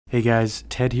Hey guys,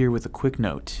 Ted here with a quick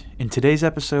note. In today's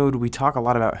episode, we talk a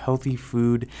lot about healthy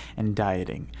food and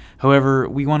dieting. However,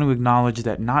 we want to acknowledge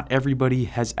that not everybody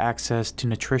has access to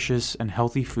nutritious and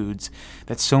healthy foods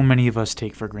that so many of us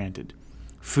take for granted.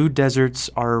 Food deserts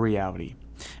are a reality,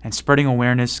 and spreading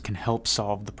awareness can help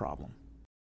solve the problem.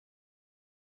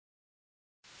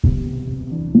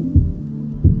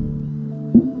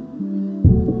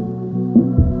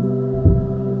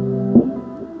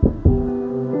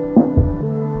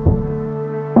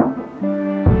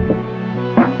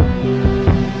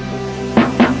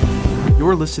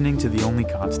 You're listening to The Only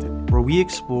Constant, where we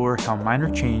explore how minor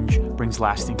change brings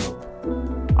lasting hope.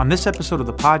 On this episode of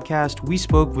the podcast, we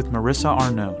spoke with Marissa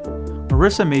Arnone.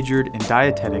 Marissa majored in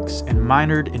dietetics and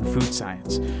minored in food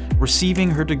science, receiving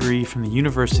her degree from the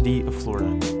University of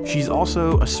Florida. She's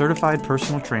also a certified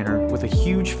personal trainer with a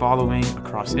huge following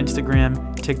across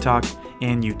Instagram, TikTok,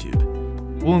 and YouTube.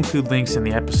 We'll include links in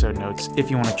the episode notes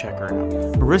if you want to check her out.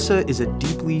 Marissa is a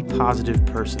deeply positive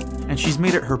person, and she's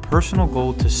made it her personal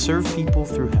goal to serve people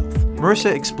through health.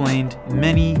 Marissa explained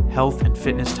many health and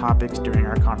fitness topics during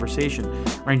our conversation,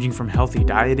 ranging from healthy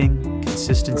dieting,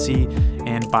 consistency,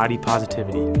 and body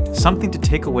positivity. Something to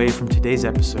take away from today's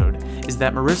episode is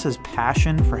that Marissa's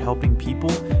passion for helping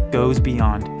people goes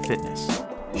beyond fitness.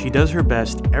 She does her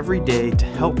best every day to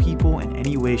help people in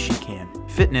any way she can.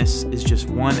 Fitness is just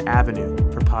one avenue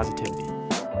for positivity.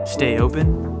 Stay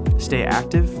open, stay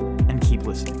active, and keep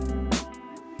listening.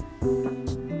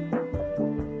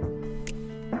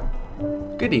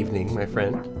 Good evening, my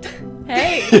friend.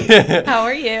 Hey, how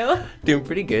are you? Doing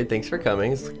pretty good. Thanks for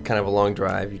coming. It's kind of a long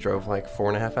drive. You drove like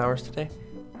 4.5 hours today?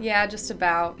 Yeah, just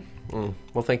about.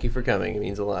 Well, thank you for coming. It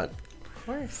means a lot. Of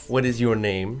course. What is your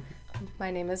name? My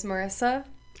name is Marissa.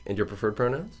 And your preferred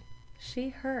pronouns? She,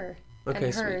 her. Okay,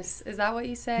 and hers. sweet. Is that what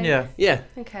you say? Yeah.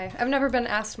 Okay. I've never been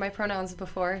asked my pronouns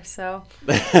before, so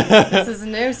this is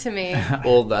new to me.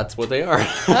 Well, that's what they are. All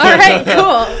right,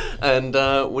 cool. And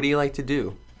what do you like to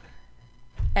do?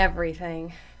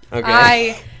 Everything.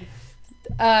 Okay.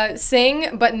 I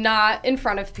sing, but not in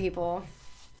front of people.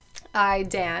 I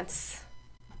dance,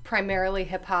 primarily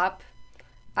hip-hop.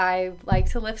 I like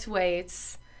to lift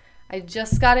weights. I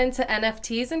just got into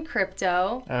NFTs and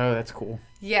crypto. Oh, that's cool.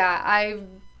 Yeah, I've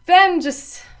been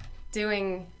just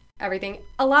doing everything.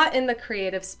 A lot in the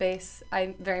creative space.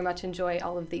 I very much enjoy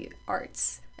all of the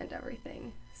arts and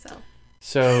everything.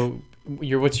 So,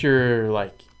 what's your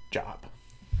job?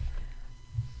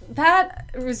 That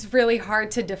was really hard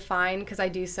to define because I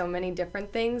do so many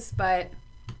different things, but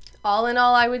all in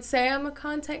all, I would say I'm a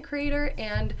content creator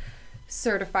and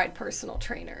certified personal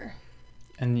trainer.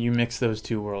 And you mix those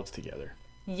two worlds together.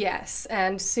 Yes,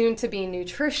 and soon to be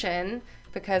nutrition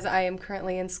because I am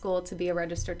currently in school to be a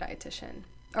registered dietitian.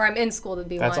 Or I'm in school to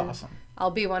be one. That's awesome.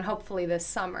 I'll be one hopefully this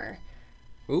summer.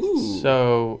 Ooh.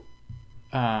 So,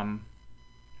 I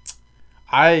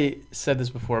said this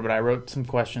before, but I wrote some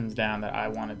questions down that I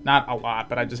wanted, not a lot,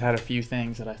 but I just had a few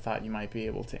things that I thought you might be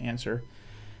able to answer.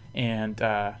 And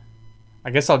I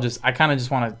guess I kind of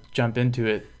just want to jump into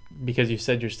it because you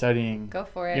said you're studying. Go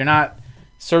for it. You're not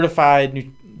certified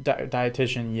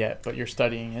dietitian yet, but you're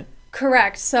studying it.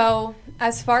 Correct. So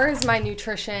as far as my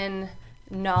nutrition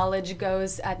knowledge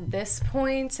goes at this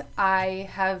point, I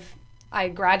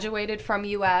graduated from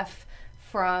UF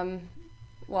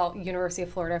University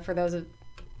of Florida, for those of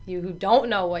you who don't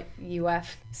know what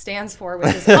UF stands for,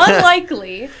 which is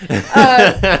unlikely.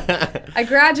 I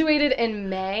graduated in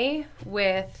May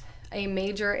with a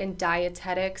major in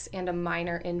dietetics and a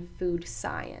minor in food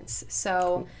science.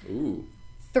 So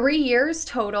 3 years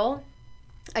total.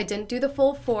 I didn't do the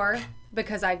full 4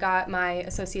 because I got my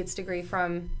associate's degree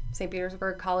from St.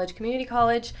 Petersburg Community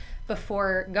College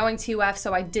before going to UF,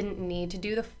 so I didn't need to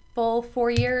do the full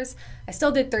 4 years. I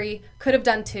still did 3, could have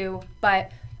done 2,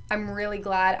 but I'm really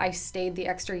glad I stayed the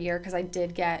extra year because I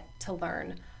did get to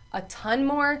learn a ton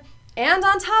more. And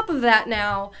on top of that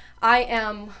now, I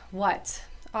am,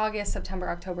 August, September,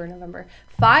 October, November,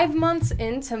 5 months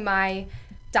into my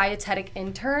dietetic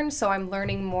intern, so I'm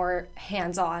learning more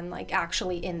hands-on,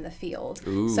 actually in the field.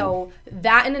 Ooh. So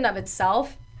that in and of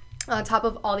itself, on top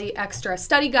of all the extra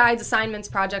study guides, assignments,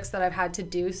 projects that I've had to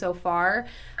do so far,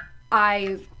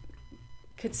 I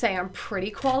could say I'm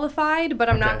pretty qualified, but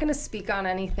I'm not going to speak on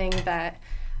anything that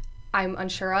I'm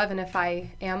unsure of, and if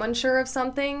I am unsure of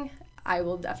something, I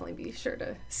will definitely be sure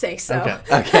to say so.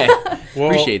 Okay. Well,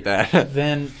 appreciate that.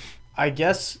 Then I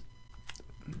guess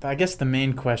the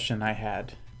main question I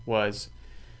had was,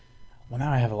 well,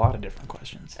 now I have a lot of different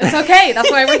questions. It's okay. That's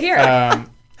why we're here.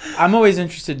 I'm always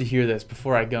interested to hear this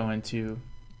before I go into,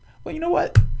 well, you know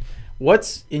what?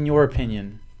 What's, in your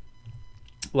opinion,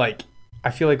 I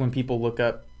feel like when people look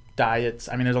up diets.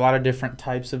 I mean, there's a lot of different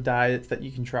types of diets that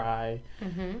you can try.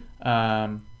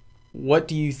 What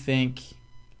do you think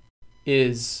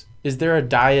is there a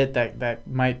diet that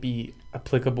might be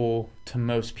applicable to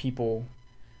most people?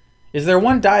 Is there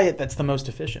one diet that's the most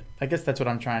efficient? I guess that's what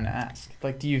I'm trying to ask.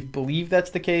 Like, do you believe that's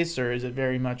the case, or is it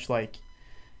very much like,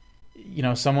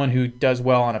 someone who does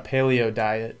well on a paleo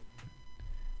diet,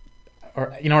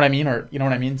 or you know what I mean?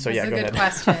 So that's go ahead.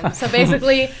 That's a good question. So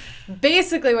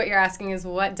basically what you're asking is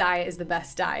what diet is the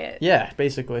best diet? Yeah,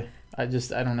 basically. I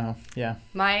don't know. Yeah.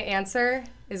 My answer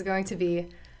is going to be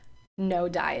no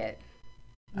diet.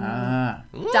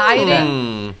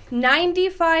 Dieting.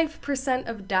 95%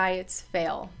 of diets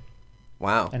fail.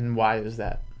 Wow. And why is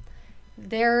that?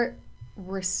 They're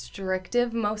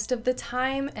restrictive most of the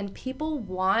time, and people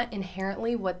want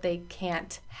inherently what they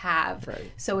can't have.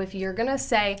 Right. So if you're going to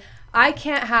say, I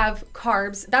can't have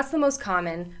carbs, that's the most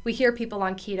common. We hear people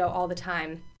on keto all the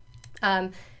time.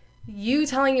 You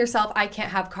telling yourself, I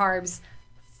can't have carbs,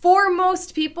 for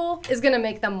most people is going to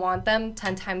make them want them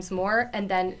 10 times more, and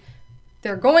then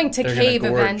they're going to cave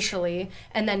eventually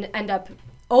and then end up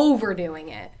overdoing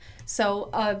it. So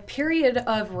a period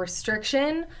of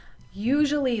restriction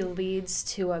usually leads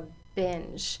to a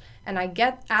binge. And I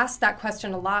get asked that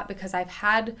question a lot because I've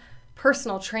had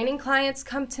personal training clients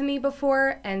come to me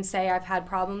before and say I've had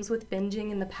problems with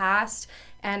binging in the past.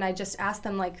 And I just ask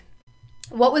them, like,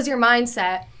 what was your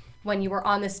mindset when you were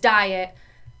on this diet?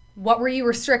 What were you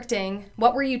restricting?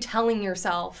 What were you telling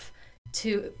yourself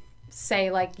to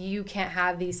say, like, you can't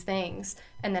have these things?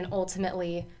 And then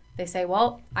ultimately they say,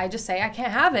 well, I just say I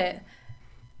can't have it.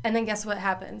 And then guess what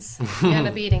happens? You end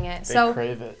up eating it. They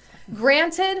crave it.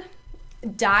 Granted,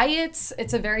 diets,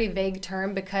 it's a very vague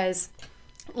term because,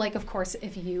 like, of course,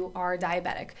 if you are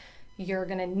diabetic, you're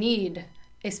going to need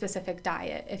a specific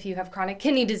diet. If you have chronic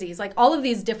kidney disease, like all of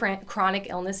these different chronic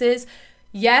illnesses,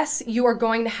 yes, you are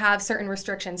going to have certain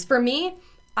restrictions. For me,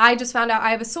 I just found out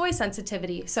I have a soy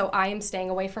sensitivity, so I am staying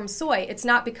away from soy. It's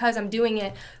not because I'm doing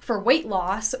it for weight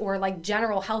loss or like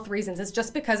general health reasons. It's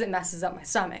just because it messes up my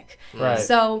stomach. Right.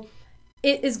 So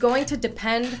it is going to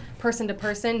depend person to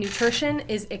person. Nutrition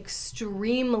is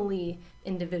extremely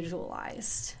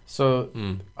individualized. So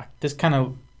this kind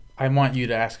of, I want you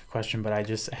to ask a question, but I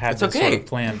just had this sort of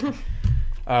planned.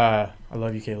 I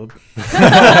love you, Caleb.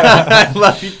 I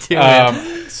love you too,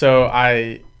 man. So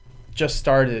I just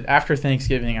started after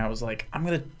Thanksgiving. I was like, I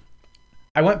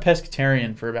went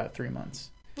pescatarian for about 3 months.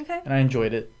 Okay. And I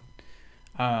enjoyed it.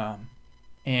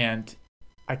 And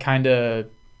I kind of,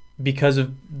 because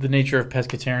of the nature of a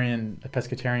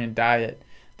pescatarian diet,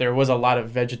 there was a lot of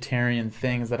vegetarian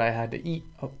things that I had to eat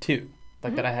too,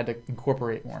 like that I had to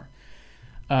incorporate more.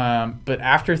 But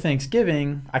after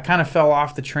Thanksgiving, I kind of fell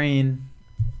off the train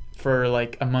for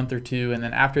like a month or two. And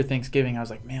then after Thanksgiving, I was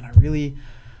like, man, I really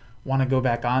want to go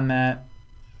back on that.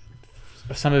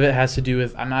 Some of it has to do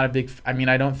with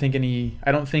I don't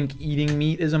think eating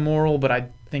meat is immoral, but I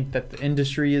think that the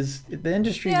industry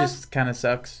just kind of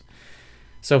sucks.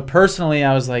 So personally,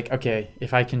 I was like, okay,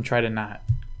 if I can try to not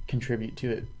contribute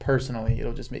to it personally,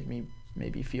 it'll just make me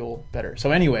maybe feel better. So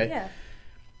anyway,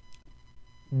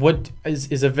 what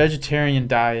is a vegetarian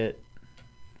diet?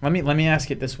 Let me ask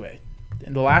it this way.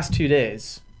 In the last 2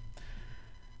 days,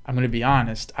 I'm going to be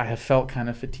honest, I have felt kind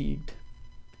of fatigued.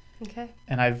 Okay.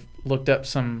 And I've looked up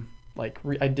some,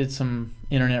 I did some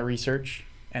internet research,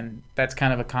 and that's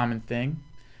kind of a common thing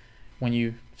when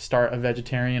you start a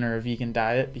vegetarian or a vegan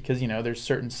diet, because, there's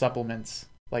certain supplements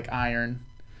like iron,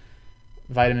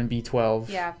 vitamin B12.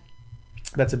 Yeah.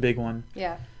 That's a big one.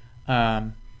 Yeah.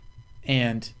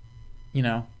 And,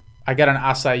 I got an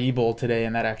acai bowl today,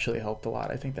 and that actually helped a lot.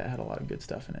 I think that had a lot of good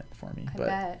stuff in it for me. I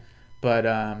bet. But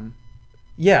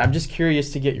yeah, I'm just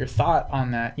curious to get your thought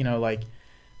on that.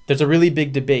 There's a really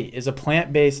big debate. Is a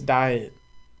plant-based diet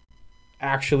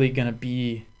actually going to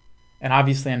be, and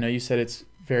obviously I know you said it's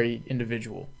very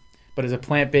individual, but is a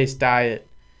plant-based diet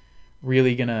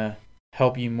really going to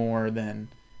help you more than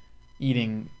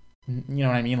eating, you know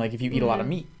what I mean? Like if you eat a lot of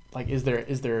meat, like is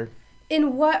there...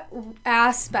 In what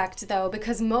aspect, though?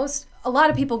 Because a lot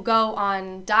of people go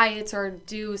on diets or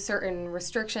do certain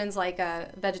restrictions like a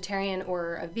vegetarian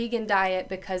or a vegan diet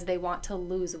because they want to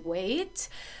lose weight.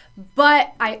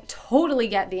 But I totally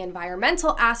get the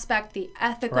environmental aspect, the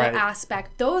ethical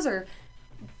aspect. Those are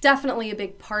definitely a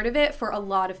big part of it for a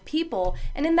lot of people.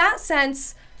 And in that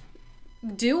sense,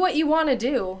 do what you want to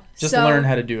do. Just learn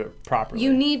how to do it properly.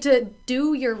 You need to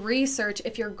do your research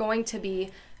if you're going to be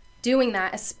doing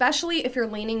that, especially if you're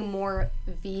leaning more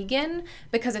vegan,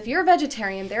 because if you're a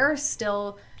vegetarian, there are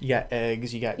still... You got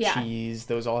eggs, you got cheese,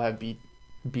 those all have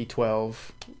B12.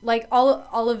 Like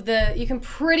all of the, you can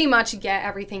pretty much get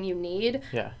everything you need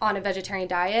on a vegetarian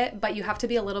diet, but you have to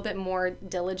be a little bit more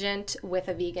diligent with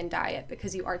a vegan diet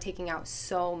because you are taking out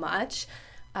so much.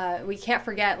 We can't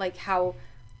forget like how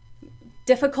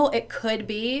difficult it could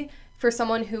be for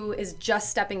someone who is just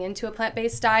stepping into a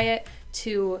plant-based diet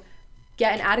to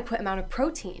get an adequate amount of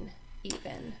protein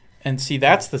even. And see,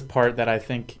 that's the part that I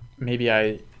think maybe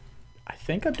I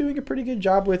think I'm doing a pretty good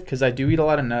job with, because I do eat a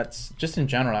lot of nuts. Just in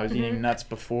general, I was eating nuts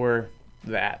before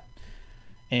that,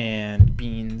 and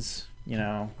beans,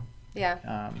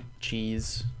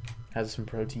 cheese has some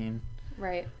protein.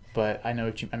 Right. But I know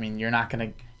what you're not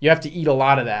going to, you have to eat a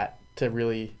lot of that to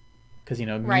really, because,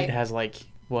 meat has like,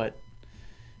 what,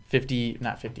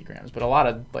 not 50 grams, but a lot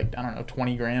of, like, I don't know,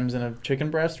 20 grams in a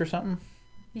chicken breast or something.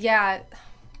 Yeah.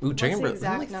 Ooh, chicken breast,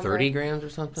 isn't it like 30 grams or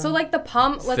something? So like the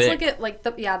palm, let's look at like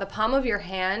the palm of your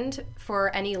hand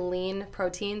for any lean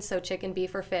protein. So chicken,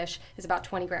 beef, or fish is about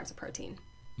 20 grams of protein.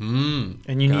 And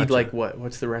you need like what?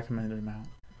 What's the recommended amount?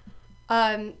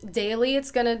 Daily,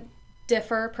 it's going to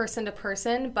differ person to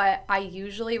person, but I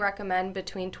usually recommend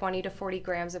between 20 to 40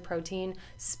 grams of protein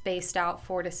spaced out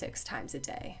 4 to 6 times a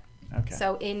day. Okay.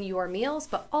 So in your meals,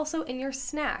 but also in your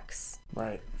snacks.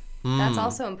 Right. That's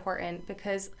also important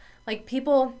because like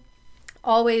people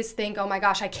always think, oh my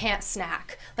gosh, I can't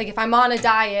snack. Like if I'm on a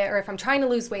diet or if I'm trying to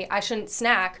lose weight, I shouldn't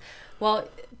snack. Well,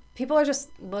 people are just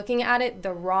looking at it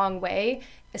the wrong way,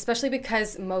 especially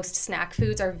because most snack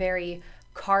foods are very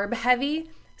carb heavy,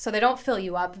 so they don't fill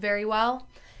you up very well.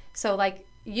 So like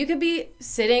you could be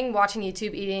sitting watching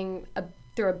YouTube eating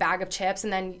through a bag of chips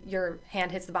and then your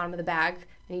hand hits the bottom of the bag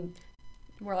and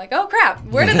we're like, oh crap,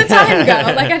 where did the time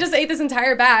go? Like I just ate this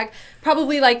entire bag,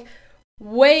 probably like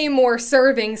way more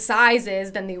serving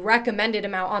sizes than the recommended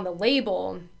amount on the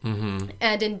label.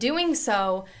 And in doing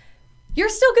so, you're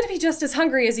still going to be just as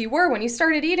hungry as you were when you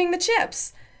started eating the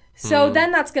chips. So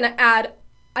then that's going to add,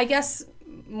 I guess,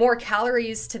 more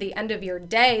calories to the end of your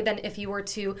day than if you were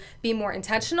to be more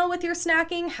intentional with your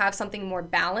snacking, have something more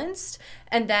balanced,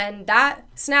 and then that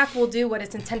snack will do what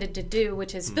it's intended to do,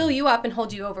 which is fill you up and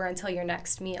hold you over until your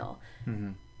next meal.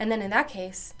 And then in that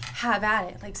case, have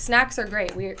at it. Like snacks are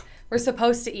great. We're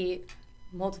supposed to eat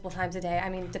multiple times a day. I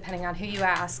mean, depending on who you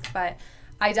ask, but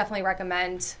I definitely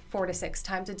recommend 4 to 6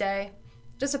 times a day,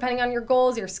 just depending on your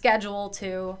goals, your schedule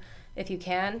too. If you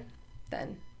can,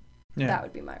 then that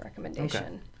would be my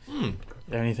recommendation. Okay.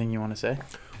 Anything you want to say?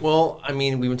 Well, I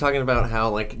mean, we've been talking about how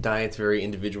like diet's very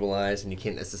individualized and you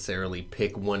can't necessarily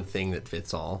pick one thing that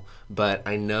fits all. But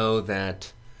I know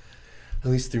that,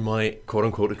 at least through my quote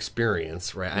unquote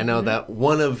experience, right? I know that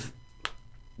one of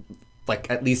like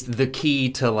at least the key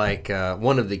to like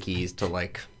one of the keys to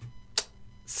like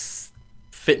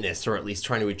fitness, or at least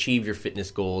trying to achieve your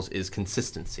fitness goals, is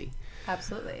consistency.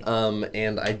 Absolutely.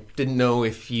 And I didn't know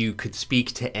if you could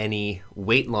speak to any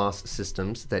weight loss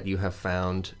systems that you have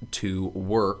found to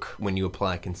work when you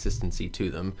apply consistency to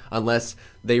them, unless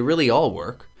they really all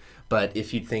work. But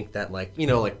if you think that like,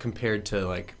 like compared to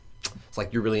like, it's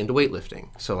like you're really into weightlifting.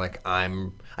 So like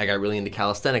I got really into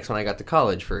calisthenics when I got to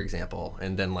college, for example.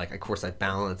 And then like, of course I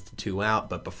balanced the two out,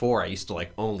 but before I used to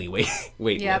like only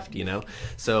weightlift,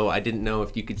 So I didn't know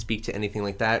if you could speak to anything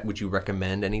like that. Would you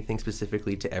recommend anything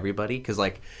specifically to everybody? Because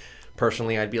like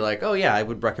personally, I'd be like, oh yeah, I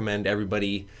would recommend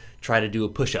everybody try to do a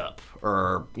push-up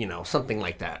or, something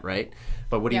like that, right?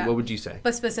 But what would you say?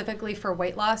 But specifically for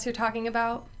weight loss you're talking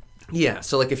about? Yeah,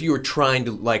 so like if you were trying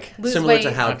to like lose similar weight.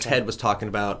 to how Ted was talking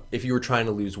about, if you were trying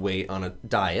to lose weight on a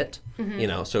diet,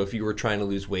 so if you were trying to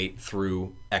lose weight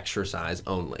through exercise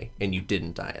only and you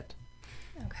didn't diet.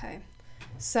 Okay.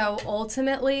 So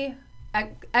ultimately,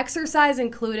 exercise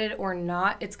included or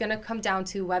not, it's going to come down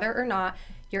to whether or not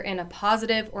you're in a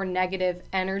positive or negative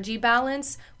energy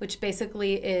balance, which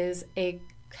basically is a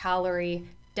calorie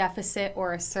deficit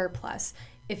or a surplus.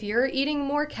 If you're eating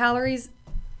more calories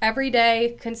every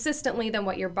day consistently than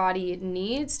what your body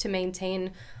needs to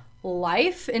maintain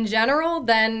life in general,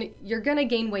 then you're going to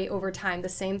gain weight over time. The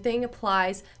same thing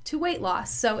applies to weight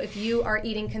loss. So if you are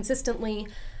eating consistently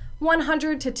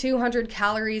 100 to 200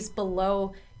 calories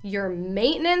below your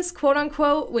maintenance, quote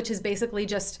unquote, which is basically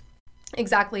just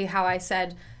exactly how I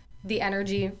said, the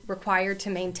energy required to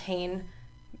maintain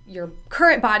your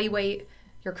current body weight,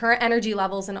 your current energy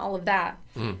levels, and all of that.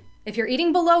 If you're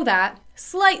eating below that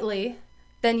slightly,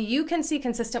 then you can see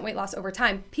consistent weight loss over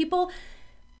time. People,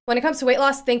 when it comes to weight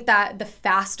loss, think that the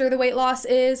faster the weight loss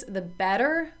is, the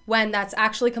better, when that's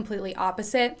actually completely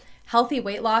opposite. Healthy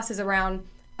weight loss is around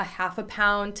a half a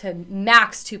pound to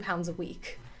max 2 pounds a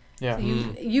week. Yeah. So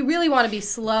you really want to be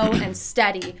slow and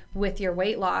steady with your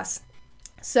weight loss.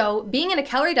 So being in a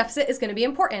calorie deficit is going to be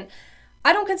important.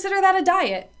 I don't consider that a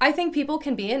diet. I think people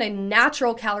can be in a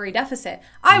natural calorie deficit.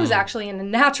 I was actually in a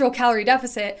natural calorie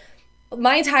deficit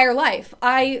my entire life.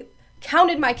 I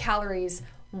counted my calories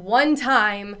one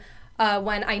time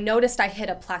when I noticed I hit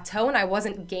a plateau and I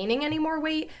wasn't gaining any more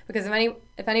weight, because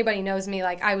if anybody knows me,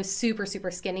 like, I was super,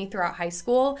 super skinny throughout high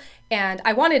school and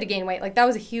I wanted to gain weight. Like, that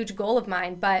was a huge goal of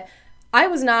mine, but I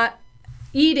was not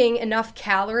eating enough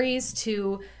calories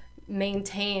to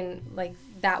maintain like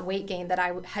that weight gain that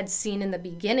I had seen in the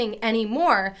beginning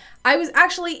anymore. I was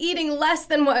actually eating less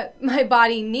than what my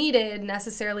body needed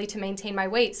necessarily to maintain my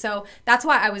weight. So that's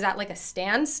why I was at like a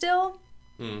standstill.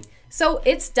 So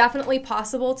it's definitely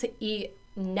possible to eat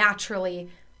naturally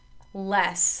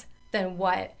less than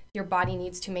what your body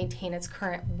needs to maintain its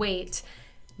current weight.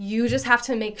 You just have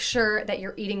to make sure that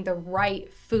you're eating the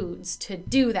right foods to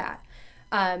do that.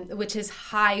 Which is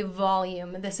high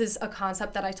volume. This is a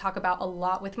concept that I talk about a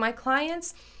lot with my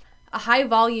clients. A high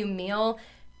volume meal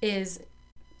is,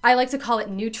 I like to call it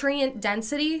nutrient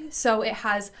density. So it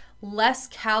has less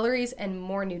calories and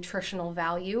more nutritional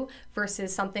value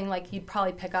versus something like you'd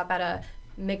probably pick up at a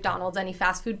McDonald's, any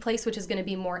fast food place, which is going to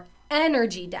be more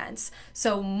energy dense.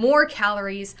 So more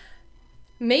calories,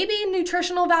 maybe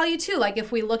nutritional value too. Like if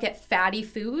we look at fatty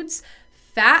foods,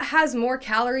 fat has more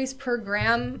calories per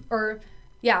gram,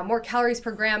 more calories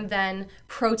per gram than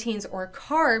proteins or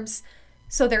carbs.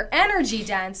 So they're energy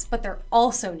dense, but they're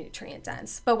also nutrient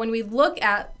dense. But when we look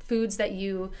at foods that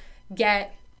you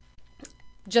get,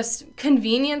 just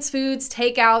convenience foods,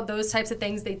 takeout, those types of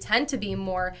things, they tend to be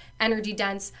more energy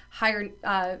dense, higher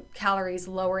calories,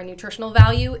 lower nutritional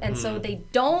value. And so they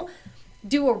don't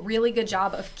do a really good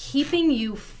job of keeping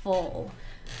you full.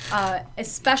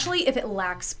 Especially if it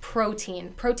lacks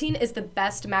protein. Protein is the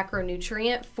best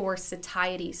macronutrient for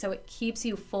satiety, so it keeps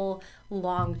you full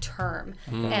long term.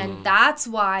 And that's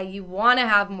why you want to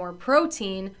have more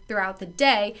protein throughout the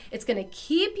day. It's going to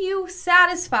keep you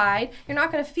satisfied. You're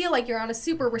not going to feel like you're on a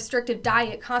super restrictive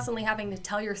diet, constantly having to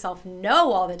tell yourself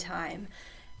no all the time.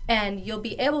 And you'll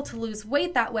be able to lose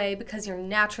weight that way because you're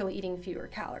naturally eating fewer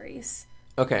calories.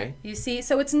 Okay. You see?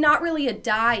 So it's not really a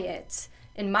diet.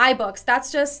 In my books, that's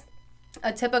just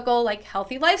a typical like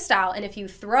healthy lifestyle. And if you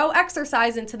throw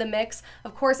exercise into the mix,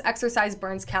 of course, exercise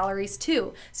burns calories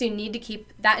too. So you need to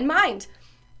keep that in mind.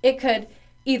 It could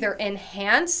either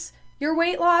enhance your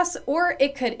weight loss or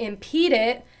it could impede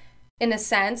it in a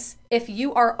sense. If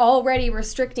you are already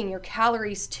restricting your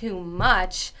calories too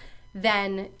much,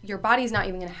 then your body's not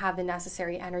even going to have the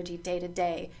necessary energy day to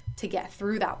day to get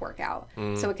through that workout.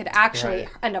 So it could actually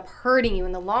end up hurting you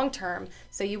in the long term.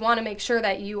 So you want to make sure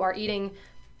that you are eating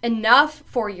enough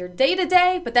for your day to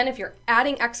day, but then if you're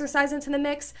adding exercise into the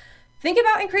mix, think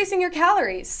about increasing your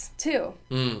calories too.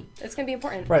 It's going to be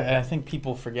important. Right, and I think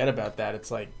people forget about that. It's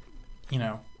like,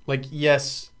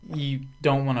 yes, you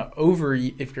don't want to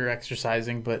overeat if you're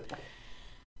exercising, but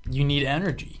you need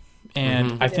energy.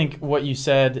 And I think what you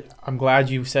said, I'm glad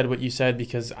you said what you said,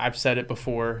 because I've said it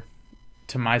before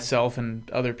to myself and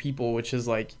other people, which is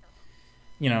like,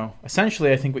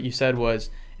 essentially I think what you said was,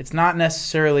 it's not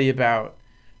necessarily about,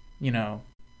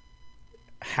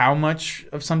 how much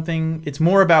of something, it's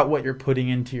more about what you're putting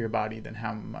into your body than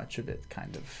how much of it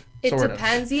kind of. It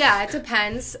depends. Yeah, it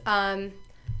depends.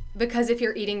 Because if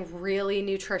you're eating really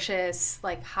nutritious,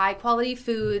 like high quality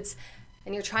foods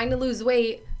and you're trying to lose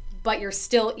weight, but you're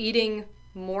still eating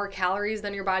more calories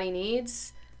than your body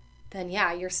needs, then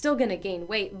yeah, you're still going to gain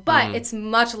weight. But it's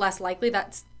much less likely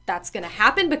that's going to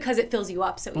happen because it fills you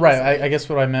up so easily. Right. I guess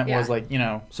what I meant was like,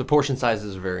 So portion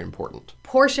sizes are very important.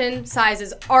 Portion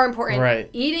sizes are important. Right.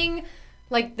 Eating,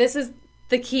 like, this is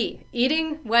the key.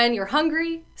 Eating when you're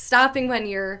hungry, stopping when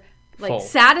you're like full.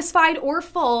 Satisfied or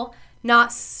full,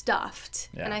 not stuffed.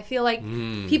 Yeah. And I feel like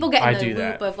people get in the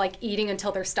loop that. of like eating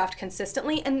until they're stuffed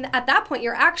consistently. And at that point,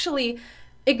 you're actually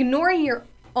ignoring your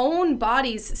own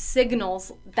body's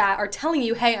signals that are telling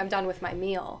you, hey, I'm done with my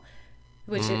meal,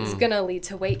 which is going to lead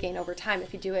to weight gain over time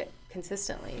if you do it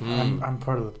consistently. I'm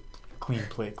part of the Clean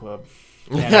Plate Club.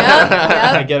 Yep.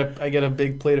 I get a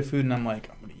big plate of food and I'm like,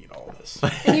 I'm going to eat all this.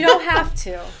 And you don't have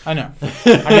to. I know.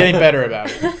 I'm getting better about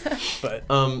it. But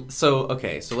So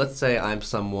let's say I'm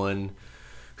someone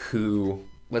who,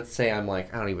 let's say I'm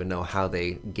like, I don't even know how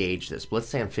they gauge this, but let's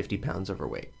say I'm 50 pounds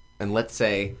overweight. And let's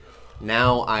say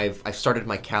now I've started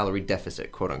my calorie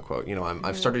deficit, quote unquote.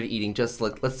 I've started eating just,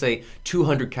 let's say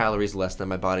 200 calories less than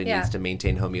my body needs to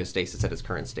maintain homeostasis at its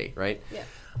current state, right? Yeah.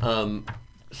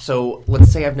 So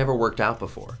let's say I've never worked out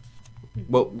before.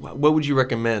 what would you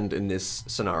recommend in this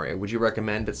scenario? Would you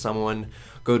recommend that someone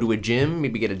go to a gym,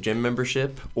 maybe get a gym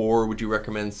membership, or would you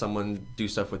recommend someone do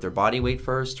stuff with their body weight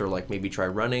first, or like maybe try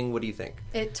running? What do you think?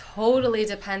 It totally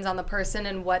depends on the person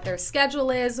and what their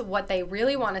schedule is, what they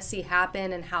really want to see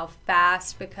happen, and how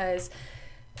fast, because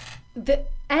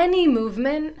any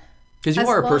movement... Because you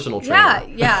are a personal trainer.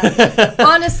 Yeah.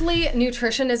 Honestly,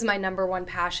 nutrition is my number one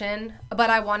passion, but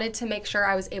I wanted to make sure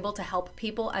I was able to help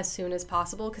people as soon as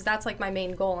possible, because that's like my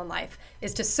main goal in life,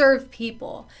 is to serve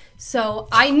people. So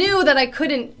I knew that I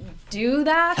couldn't do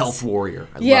that. Health warrior.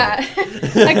 I love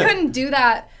it. I couldn't do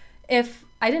that if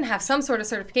I didn't have some sort of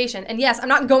certification. And yes, I'm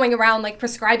not going around like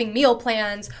prescribing meal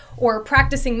plans or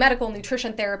practicing medical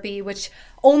nutrition therapy, which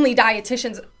only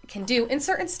dietitians can do in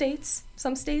certain states.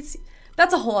 Some states...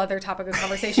 That's a whole other topic of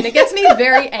conversation. It gets me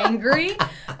very angry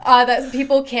that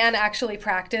people can actually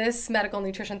practice medical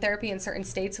nutrition therapy in certain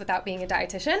states without being a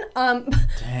dietitian.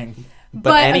 Dang.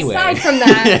 But anyway. Aside from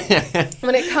that,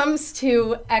 when it comes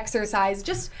to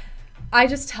exercise, I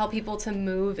just tell people to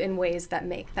move in ways that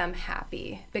make them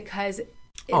happy, because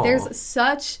it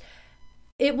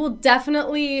will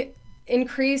definitely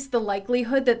increase the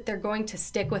likelihood that they're going to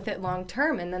stick with it long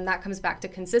term. And then that comes back to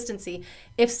consistency.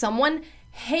 If someone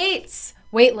hates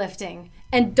weightlifting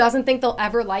and doesn't think they'll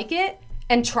ever like it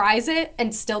and tries it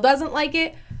and still doesn't like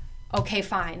it, okay,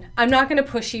 fine. I'm not going to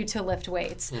push you to lift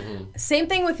weights. Same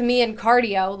thing with me and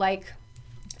cardio. Like,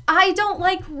 I don't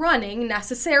like running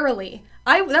necessarily.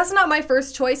 That's not my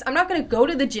first choice. I'm not going to go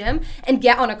to the gym and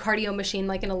get on a cardio machine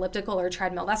like an elliptical or a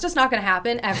treadmill. That's just not going to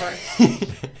happen ever.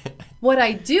 What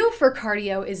I do for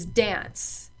cardio is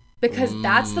dance, because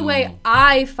that's the way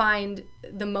I find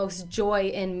the most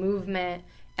joy in movement,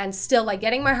 and still like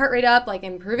getting my heart rate up, like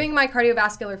improving my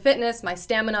cardiovascular fitness, my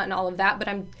stamina and all of that. But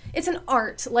it's an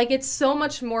art. Like, it's so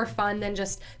much more fun than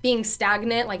just being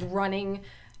stagnant, like running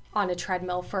on a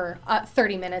treadmill for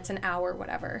 30 minutes, an hour,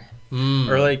 whatever.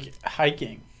 Or like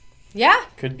hiking. Yeah.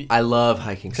 Could be. I love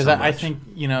hiking so much. Because I think,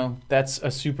 that's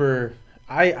a super...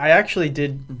 I actually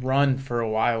did run for a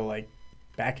while, like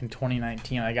back in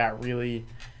 2019. I got really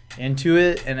into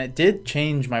it, and it did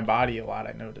change my body a lot.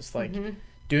 I noticed, like,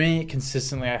 doing it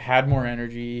consistently, I had more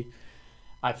energy.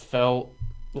 I felt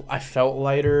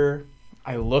lighter.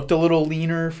 I looked a little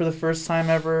leaner for the first time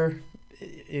ever,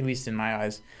 at least in my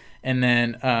eyes. And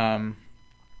then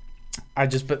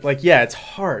it's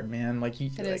hard, man. Like,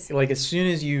 like as soon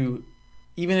as you,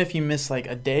 even if you miss like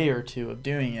a day or two of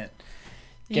doing it,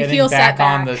 getting back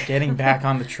on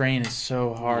the train is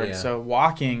so hard. Yeah. So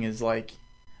walking is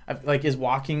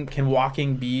can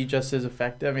walking be just as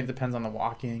effective? I mean, it depends on the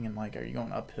walking, and like, are you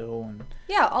going uphill? And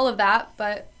yeah, all of that,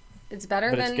 but it's better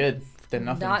it's good than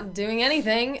nothing. Not doing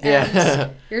anything.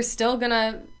 And you're still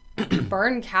gonna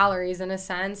burn calories in a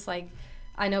sense. Like,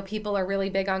 I know people are really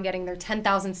big on getting their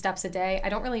 10,000 steps a day. I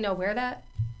don't really know where that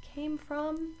came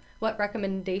from, what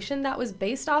recommendation that was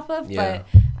based off of, but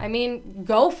I mean,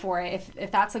 go for it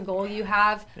if that's a goal you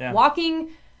have. Yeah.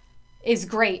 Walking is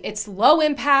great. It's low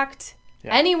impact.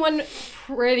 Yeah. Anyone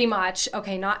pretty much,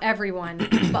 okay, not everyone,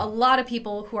 but a lot of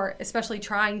people who are especially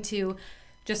trying to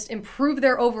just improve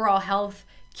their overall health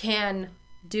can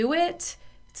do it.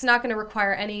 It's not going to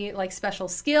require any like special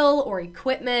skill or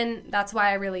equipment. That's why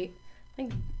I really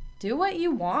think do what you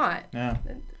want. Yeah.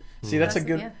 See, that's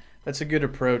a good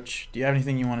approach. Do you have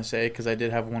anything you want to say? Because I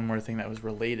did have one more thing that was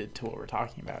related to what we're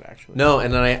talking about, actually. No,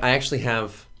 and then I actually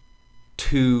have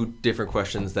two different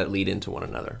questions that lead into one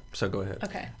another. So go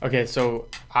ahead. Okay. So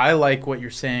I like what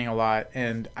you're saying a lot,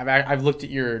 and I've looked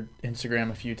at your Instagram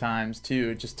a few times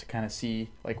too, just to kind of see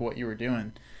like what you were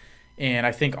doing. And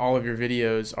I think all of your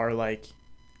videos are like,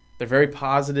 they're very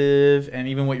positive, and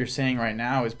even what you're saying right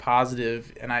now is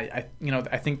positive. And I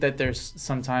think that there's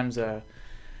sometimes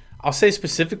I'll say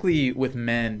specifically with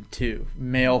men too,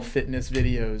 male fitness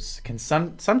videos can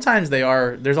sometimes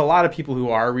there's a lot of people who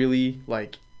are really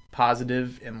like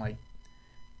positive and like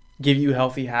give you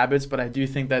healthy habits, but I do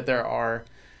think that there are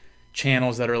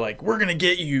channels that are like, we're gonna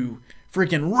get you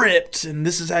freaking ripped and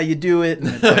this is how you do it. And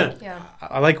it's like,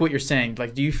 I like what you're saying.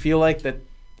 Like, do you feel like that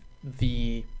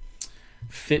the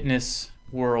fitness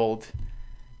world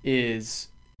is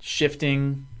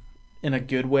shifting in a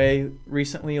good way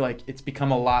recently? Like, it's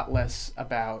become a lot less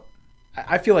about,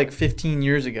 I feel like 15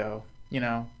 years ago, in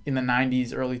the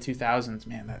 90s, early 2000s,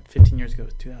 man, that 15 years ago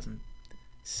was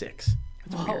 2006.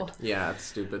 That's weird. Yeah, it's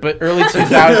stupid. But early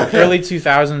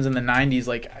 2000s and the 90s,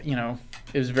 like,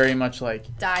 it was very much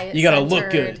like, diet you got to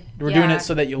look good. We're doing it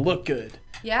so that you look good.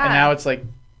 Yeah. And now it's like,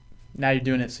 now you're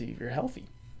doing it so you're healthy.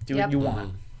 Do what you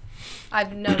want.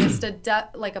 I've noticed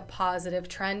a positive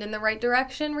trend in the right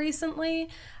direction recently.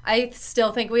 I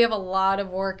still think we have a lot of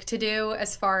work to do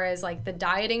as far as like the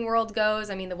dieting world goes.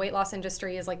 I mean, the weight loss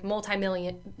industry is like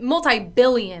multi-billion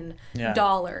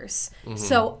dollars. Mm-hmm.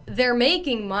 So they're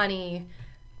making money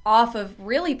off of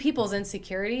really people's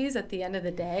insecurities at the end of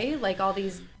the day, like all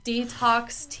these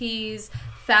detox teas,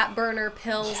 fat burner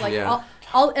pills, like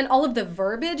all of the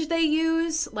verbiage they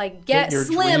use, like get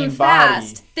slim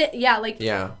fast,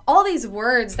 all these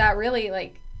words that really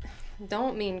like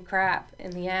don't mean crap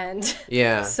in the end.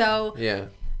 Yeah. So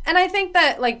and I think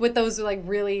that like with those like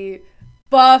really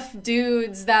buff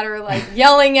dudes that are like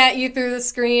yelling at you through the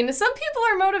screen, some people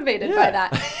are motivated by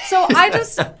that. So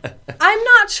I'm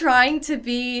not trying to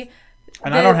be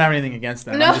and I don't have anything against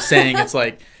them. No. I'm just saying it's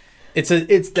like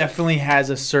it's definitely has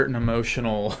a certain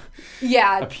emotional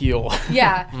appeal.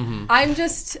 Yeah. Mm-hmm.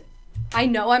 I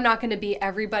know I'm not going to be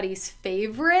everybody's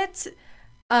favorite,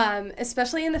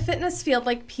 especially in the fitness field.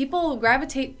 Like people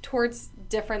gravitate towards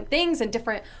different things and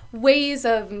different ways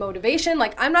of motivation.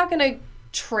 Like I'm not going to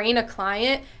train a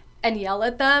client and yell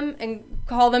at them and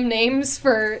call them names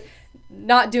for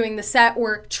not doing the set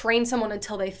or train someone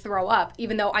until they throw up,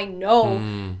 even though I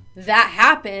know that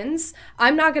happens.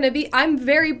 I'm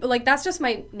very like, that's just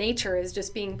my nature, is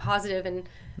just being positive and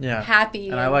happy.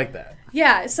 And I like that.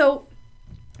 Yeah. So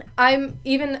I'm,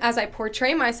 even as I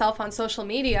portray myself on social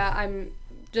media, I'm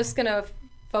just going to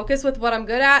focus with what I'm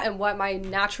good at and what my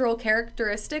natural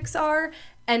characteristics are,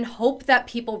 and hope that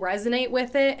people resonate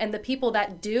with it, and the people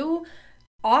that do,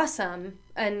 awesome.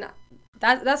 And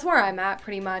that's where I'm at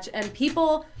pretty much. And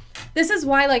people, this is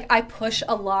why like I push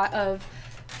a lot of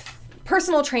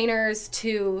personal trainers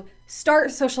to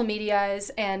start social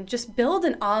medias and just build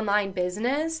an online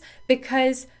business,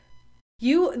 because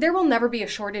there will never be a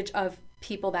shortage of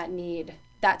people that need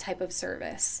that type of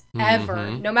service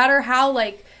ever, no matter how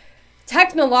like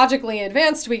technologically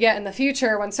advanced we get in the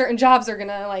future, when certain jobs are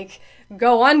gonna like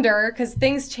go under because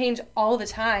things change all the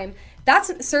time.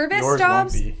 That's service Yours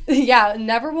jobs. Won't be.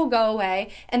 Never will go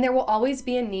away, and there will always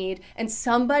be a need, and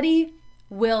somebody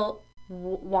will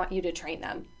want you to train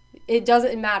them. It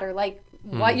doesn't matter like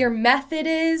what your method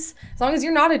is, as long as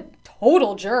you're not a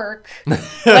total jerk,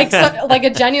 like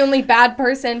a genuinely bad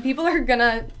person. People are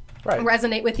gonna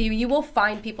resonate with you. You will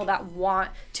find people that want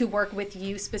to work with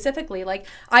you specifically. Like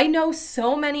I know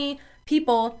so many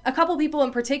people, a couple people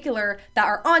in particular that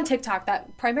are on TikTok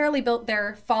that primarily built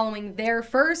their following there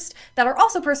first, that are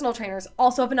also personal trainers,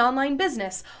 also have an online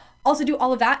business, also do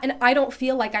all of that. And I don't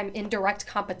feel like I'm in direct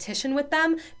competition with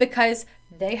them, because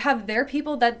they have their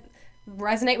people that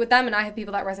resonate with them and I have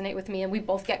people that resonate with me, and we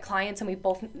both get clients and we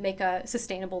both make a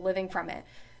sustainable living from it.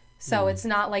 So it's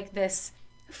not like this,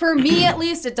 for me at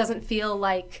least, it doesn't feel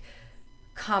like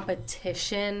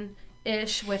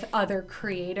competition-ish with other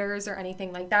creators or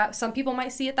anything like that. Some people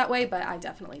might see it that way, but I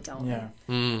definitely don't. Yeah,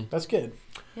 that's good.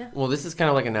 Yeah. Well, this is kind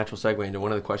of like a natural segue into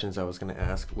one of the questions I was going to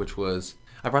ask, which was,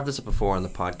 I brought this up before on the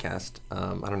podcast.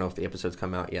 I don't know if the episode's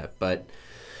come out yet, but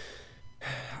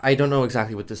I don't know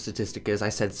exactly what the statistic is. I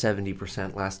said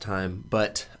 70% last time,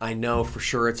 but I know for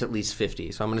sure it's at least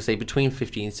 50. So I'm going to say between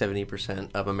 50 and 70%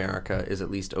 of America is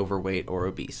at least overweight or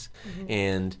obese.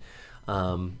 And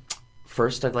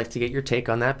first, I'd like to get your take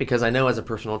on that, because I know as a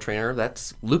personal trainer,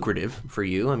 that's lucrative for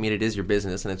you. I mean, it is your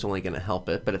business and it's only going to help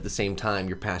it. But at the same time,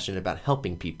 you're passionate about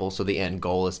helping people. So the end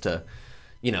goal is to,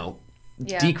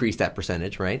 decrease that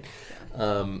percentage, right?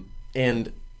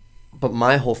 But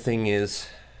my whole thing is,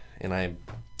 and I'm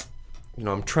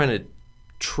trying to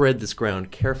tread this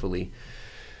ground carefully,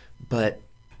 but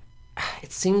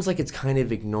it seems like it's kind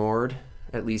of ignored,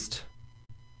 at least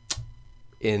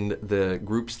in the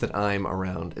groups that I'm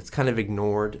around. It's kind of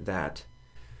ignored that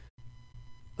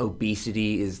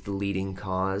obesity is the leading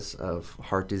cause of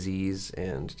heart disease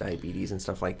and diabetes and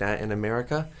stuff like that in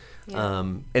America. Yeah.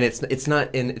 And it's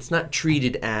not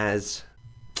treated as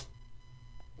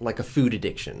like a food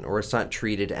addiction, or it's not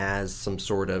treated as some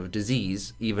sort of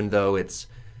disease, even though it's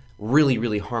really,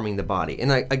 really harming the body.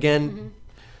 And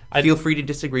feel free to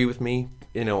disagree with me,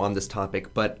 on this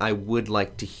topic, but I would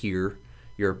like to hear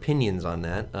your opinions on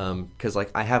that, because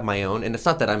I have my own, and it's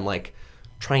not that I'm like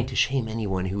trying to shame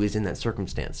anyone who is in that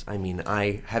circumstance. I mean,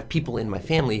 I have people in my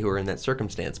family who are in that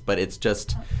circumstance, but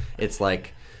it's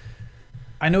like,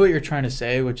 I know what you're trying to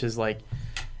say, which is like,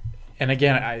 and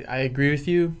again, I agree with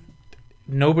you.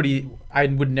 I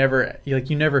would never,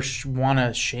 you never want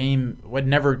to shame, would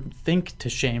never think to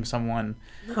shame someone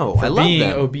for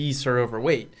being obese or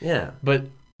overweight. Yeah. But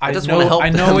I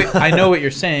know what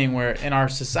you're saying, where in our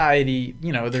society,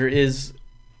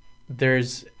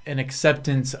 there's an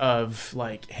acceptance of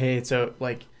like, hey,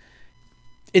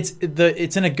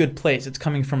 it's in a good place. It's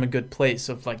coming from a good place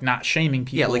of like not shaming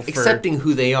people. Yeah, like accepting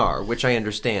who they are, which I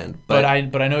understand. But I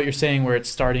know what you're saying, where it's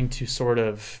starting to sort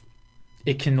of,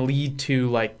 it can lead to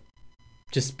like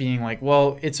just being like,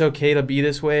 well, it's okay to be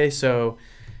this way, so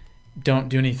don't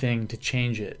do anything to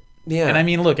change it. Yeah. And I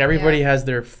mean, look, everybody has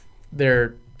their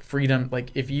freedom.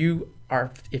 Like if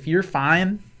you're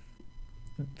fine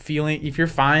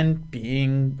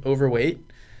being overweight,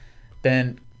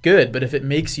 then good. But if it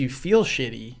makes you feel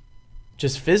shitty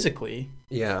just physically,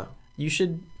 you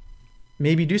should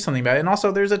maybe do something about it. And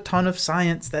also there's a ton of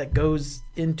science that goes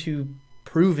into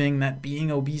proving that being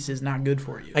obese is not good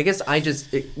for you. I guess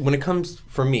when it comes,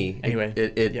 for me, anyway,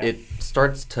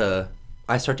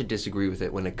 I start to disagree with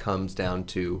it when it comes down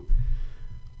to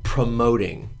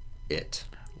promoting it.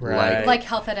 Right. Like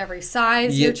health at every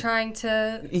size you're trying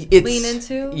to lean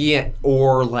into? Yeah,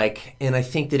 or like, and I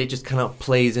think that it just kind of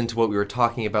plays into what we were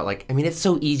talking about. Like, I mean, it's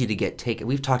so easy to get takeout.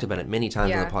 We've talked about it many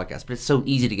times on the podcast, but it's so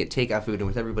easy to get takeout food, and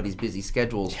with everybody's busy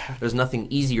schedules, there's nothing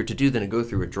easier to do than to go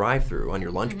through a drive-through on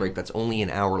your lunch break that's only an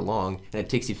hour long, and it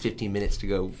takes you 15 minutes to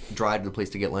go drive to the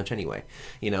place to get lunch anyway.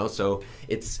 You know, so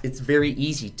it's very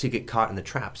easy to get caught in the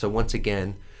trap. So once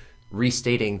again,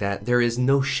 restating that there is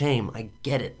no shame. I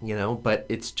get it, you know, but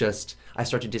it's just, I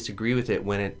start to disagree with it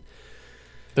when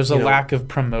there's a lack of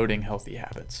promoting healthy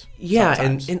habits. Yeah,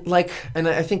 and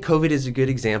I think COVID is a good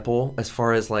example as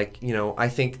far as like, you know, I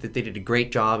think that they did a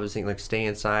great job of saying like stay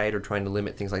inside or trying to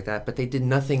limit things like that, but they did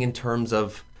nothing in terms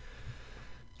of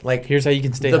like, here's how you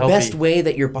can stay healthy. healthy. The best way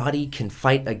that your body can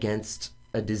fight against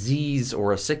a disease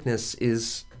or a sickness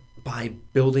is by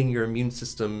building your immune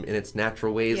system in its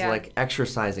natural ways, like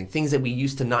exercising, things that we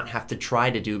used to not have to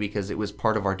try to do because it was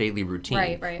part of our daily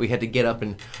routine. Right. We had to get up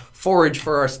and forage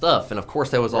for our stuff. And of course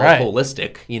that was all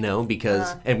holistic, you know,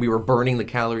 because, and we were burning the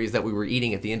calories that we were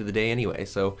eating at the end of the day anyway.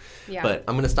 So, but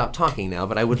I'm going to stop talking now,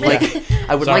 but I would like,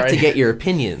 like to get your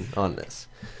opinion on this.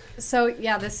 So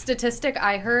the statistic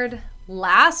I heard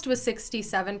last was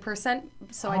 67%.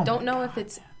 So I don't know if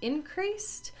it's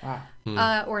increased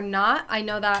or not. I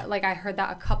know that, like, I heard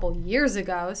that a couple years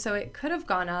ago, so it could have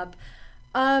gone up.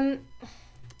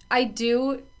 I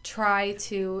do try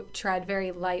to tread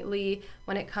very lightly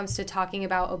when it comes to talking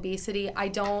about obesity.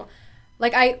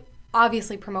 I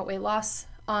obviously promote weight loss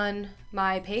on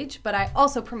my page, but I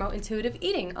also promote intuitive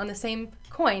eating on the same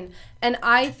coin. And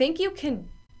I think you can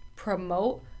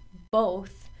promote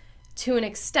both to an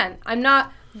extent. I'm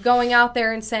not going out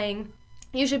there and saying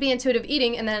you should be intuitive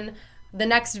eating, and then the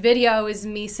next video is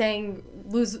me saying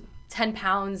lose 10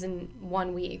 pounds in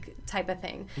 1 week type of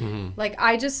thing. Like,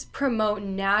 I just promote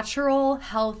natural,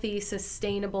 healthy,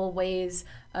 sustainable ways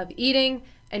of eating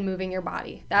and moving your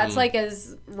body. That's like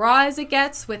as raw as it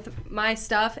gets with my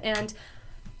stuff. And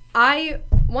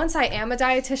once I am a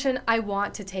dietitian, I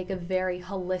want to take a very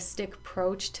holistic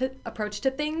approach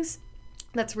to things.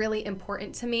 That's really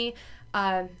important to me.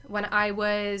 When I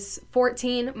was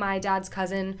 14, my dad's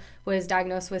cousin was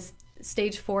diagnosed with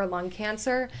stage 4 lung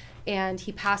cancer, and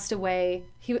he passed away.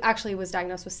 He actually was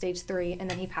diagnosed with stage 3, and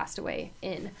then he passed away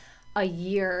in a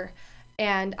year.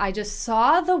 And I just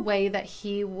saw the way that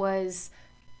he was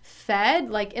fed,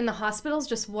 like in the hospitals,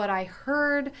 just what I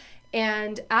heard.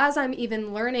 And as I'm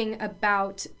even learning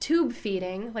about tube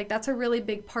feeding, like that's a really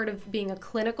big part of being a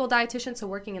clinical dietitian, so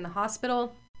working in the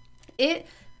hospital, it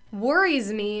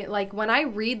worries me, like when I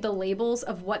read the labels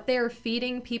of what they're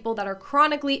feeding people that are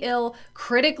chronically ill,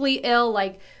 critically ill,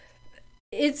 like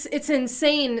it's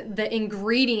insane, the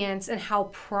ingredients and how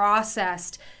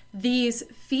processed these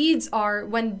feeds are,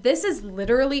 when this is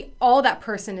literally all that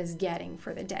person is getting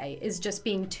for the day, is just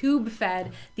being tube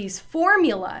fed these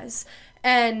formulas.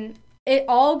 And it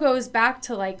all goes back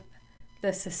to like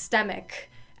the systemic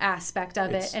aspect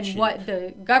of it and what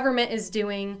the government is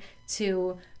doing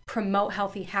to promote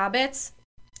healthy habits.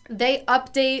 They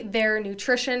update their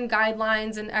nutrition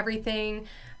guidelines and everything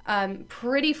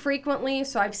pretty frequently.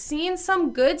 So I've seen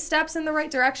some good steps in the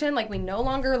right direction. Like, we no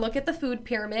longer look at the food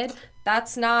pyramid.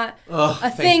 That's not a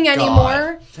thing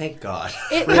anymore. Thank God.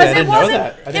 Because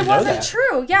it wasn't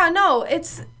true. Yeah, no,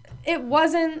 it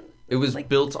wasn't. It was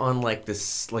built on like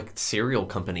this, like cereal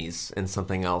companies and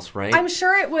something else, right? I'm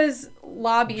sure it was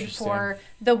lobbied for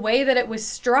the way that it was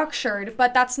structured,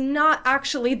 but that's not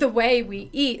actually the way we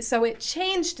eat. So it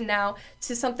changed now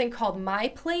to something called My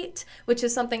Plate, which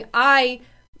is something I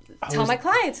tell my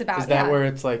clients about. Is that where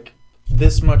it's like,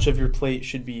 this much of your plate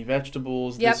should be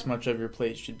vegetables, this much of your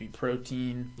plate should be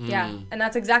protein? Yeah, and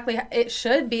that's exactly, it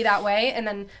should be that way. And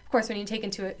then, of course, when you take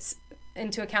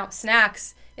into account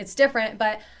snacks, it's different.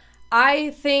 But I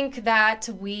think that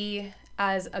we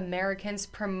as Americans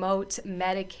promote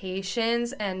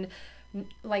medications and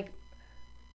like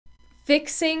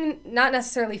not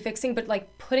necessarily fixing, but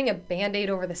like putting a Band-Aid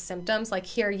over the symptoms. Like,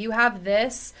 here, you have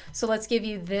this, so let's give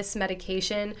you this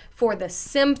medication for the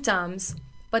symptoms.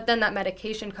 But then that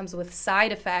medication comes with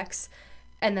side effects,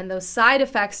 and then those side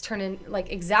effects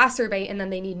exacerbate, and then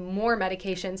they need more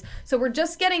medications. So we're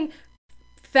just getting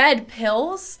fed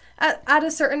pills at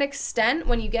a certain extent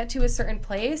when you get to a certain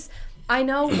place. I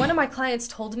know one of my clients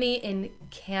told me in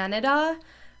Canada,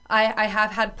 I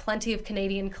have had plenty of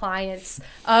Canadian clients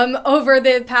over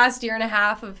the past year and a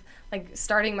half of like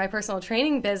starting my personal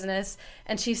training business.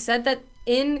 And she said that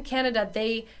in Canada,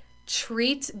 they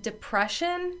treat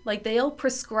depression, like they'll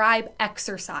prescribe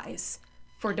exercise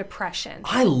for depression.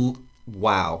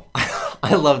 Wow.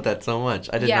 I love that so much.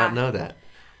 I did not know that.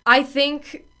 I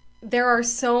think there are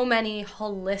so many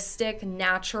holistic,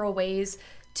 natural ways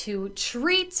to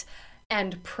treat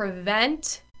and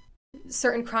prevent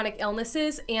certain chronic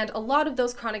illnesses, and a lot of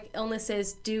those chronic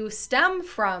illnesses do stem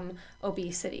from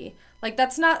obesity. Like,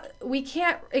 we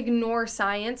can't ignore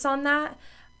science on that,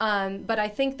 but I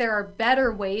think there are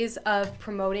better ways of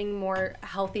promoting more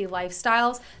healthy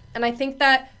lifestyles, and I think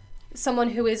that someone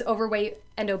who is overweight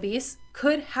and obese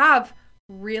could have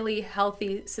really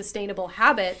healthy, sustainable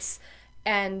habits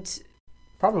and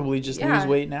probably just lose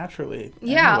weight naturally.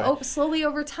 Yeah, anyway. Slowly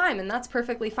over time, and that's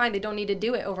perfectly fine. They don't need to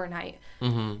do it overnight.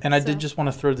 Mm-hmm. And I did just want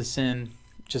to throw this in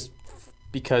just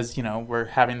because, we're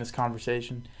having this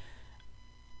conversation.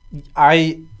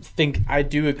 I think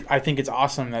it's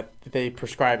awesome that they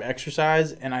prescribe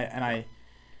exercise, and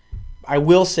I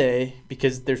will say,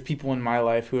 because there's people in my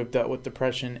life who have dealt with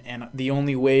depression, and the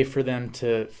only way for them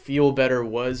to feel better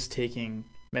was taking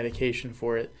medication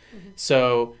for it. Mm-hmm.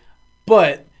 So,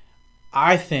 but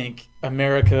I think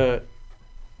the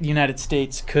United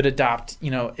States could adopt,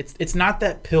 it's not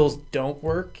that pills don't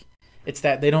work. It's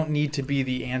that they don't need to be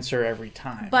the answer every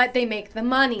time. But they make the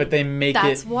money. But they make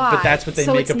that's it. Why. But that's what they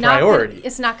make a priority.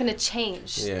 It's not going to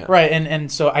change. Yeah. Right.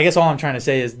 And so I guess all I'm trying to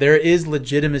say is there is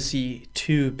legitimacy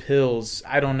to pills.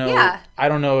 I don't know. Yeah. I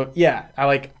don't know. Yeah.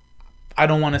 I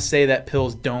don't want to say that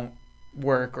pills don't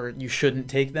work or you shouldn't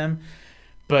take them.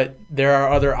 But there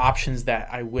are other options that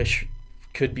I wish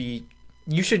could be.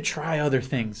 You should try other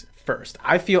things first.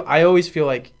 I always feel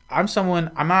like I'm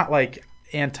not like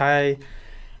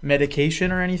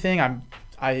anti-medication or anything.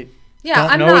 I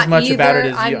don't know as much about it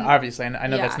as you. Obviously, I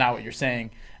know that's not what you're saying.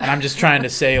 And I'm just trying to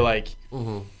say like,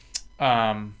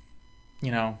 I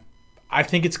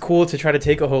think it's cool to try to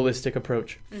take a holistic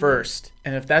approach first.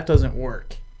 And if that doesn't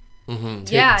work,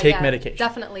 take medication.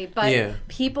 Definitely. But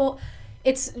people,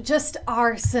 it's just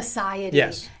our society.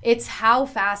 Yes. It's how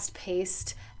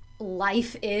fast-paced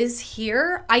life is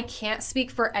here. I can't speak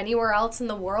for anywhere else in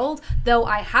the world, though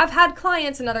I have had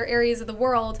clients in other areas of the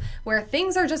world where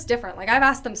things are just different. Like, I've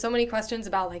asked them so many questions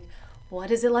about like, what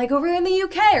is it like over in the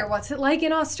UK, or what's it like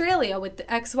in Australia with the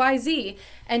XYZ?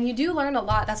 And you do learn a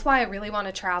lot. That's why I really want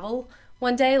to travel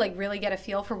one day, like really get a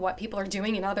feel for what people are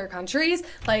doing in other countries.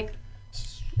 Like,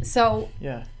 so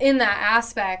in that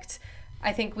aspect,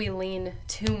 I think we lean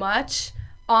too much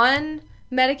on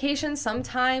medication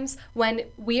sometimes when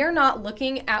we are not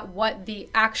looking at what the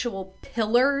actual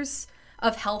pillars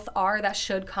of health are that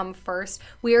should come first.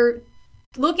 We're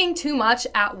looking too much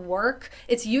at work.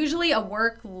 It's usually a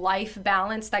work-life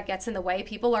balance that gets in the way.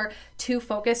 People are too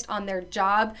focused on their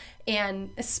job,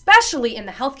 and especially in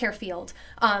the healthcare field.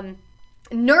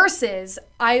 Nurses,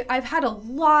 I've had a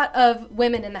lot of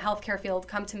women in the healthcare field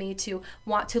come to me to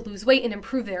want to lose weight and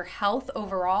improve their health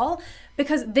overall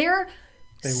because they're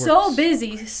so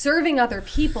busy serving other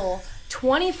people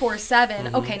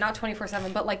 24/7. Okay, not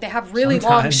 24/7, but like they have really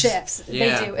long shifts.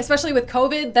 Yeah. They do, especially with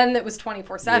COVID. Then it was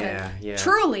 24/7. Yeah.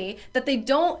 Truly, that they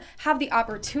don't have the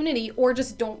opportunity or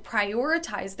just don't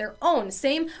prioritize their own.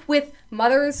 Same with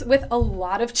mothers with a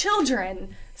lot of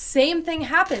children. Same thing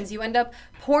happens. You end up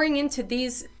pouring into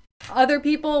these other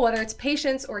people, whether it's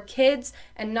patients or kids,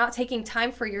 and not taking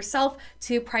time for yourself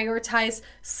to prioritize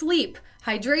sleep,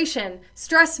 hydration,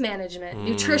 stress management,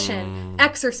 nutrition,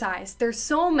 exercise. There's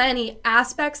so many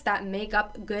aspects that make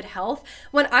up good health.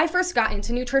 When I first got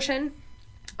into nutrition,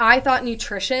 I thought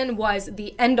nutrition was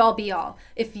the end-all be-all.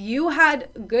 If you had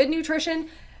good nutrition,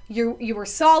 you were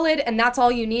solid and that's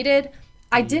all you needed.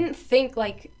 I didn't think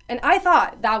and I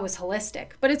thought that was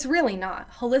holistic, but it's really not.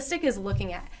 Holistic is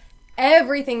looking at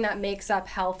everything that makes up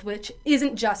health, which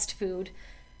isn't just food.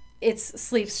 It's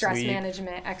sleep, stress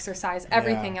management, exercise,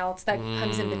 everything else that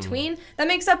comes in between that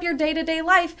makes up your day-to-day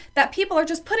life that people are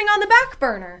just putting on the back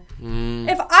burner.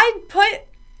 If I put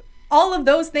all of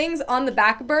those things on the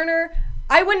back burner,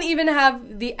 I wouldn't even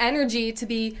have the energy to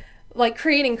be like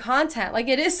creating content. Like,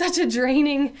 it is such a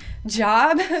draining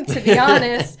job, to be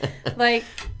honest. Like,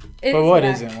 But what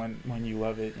yeah. isn't when you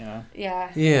love it, you know? Yeah.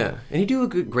 Yeah, and you do a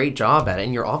great job at it,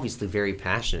 and you're obviously very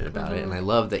passionate about it, and I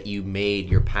love that you made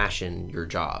your passion your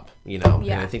job, you know?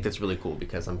 Yeah. And I think that's really cool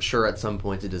because I'm sure at some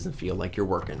points it doesn't feel like you're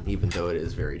working, even though it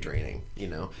is very draining, you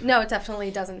know? No, it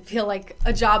definitely doesn't feel like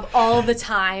a job all the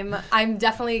time. I'm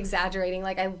definitely exaggerating.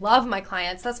 Like, I love my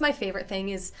clients. That's my favorite thing,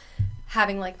 is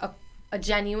having like a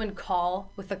genuine call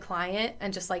with a client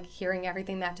and just like hearing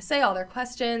everything they have to say, all their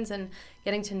questions, and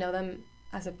getting to know them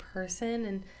as a person,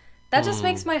 and that just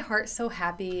makes my heart so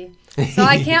happy. So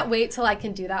I can't wait till I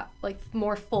can do that like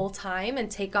more full time and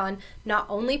take on not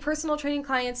only personal training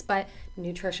clients but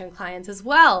nutrition clients as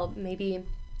well. Maybe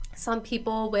some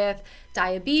people with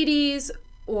diabetes,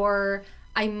 or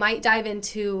I might dive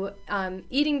into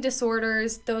eating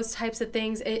disorders, those types of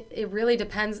things. It really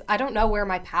depends. I don't know where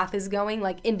my path is going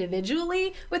like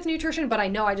individually with nutrition, but I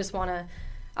know I want to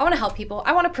help people.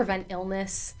 I want to prevent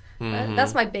illness.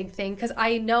 That's my big thing, because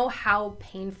I know how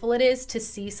painful it is to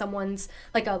see someone's,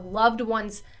 like a loved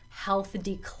one's health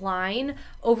decline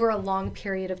over a long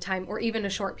period of time, or even a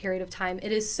short period of time.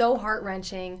 It is so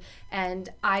heart-wrenching, and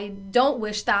I don't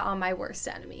wish that on my worst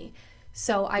enemy.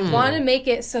 So I want to make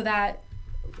it so that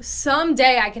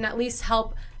someday I can at least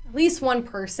help at least one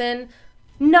person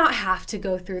not have to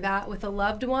go through that with a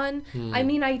loved one. I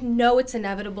mean, I know it's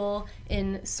inevitable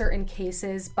in certain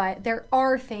cases, but there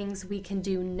are things we can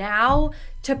do now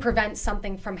to prevent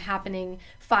something from happening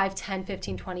 5, 10,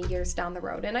 15, 20 years down the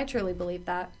road. And I truly believe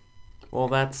that. Well,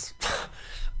 that's...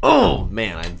 Oh,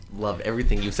 man, I love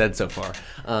everything you've said so far.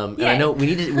 And I know we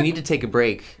need to take a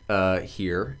break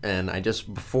here, and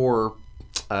before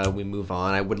we move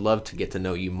on, I would love to get to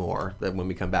know you more when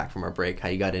we come back from our break, how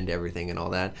you got into everything and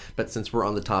all that. But since we're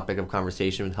on the topic of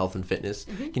conversation with health and fitness,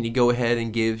 can you go ahead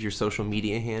and give your social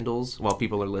media handles while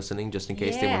people are listening, just in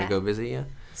case they want to go visit you?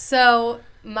 So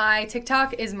my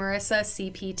TikTok is Marissa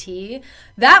CPT.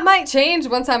 That might change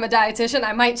once I'm a dietitian.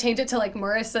 I might change it to like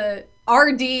Marissa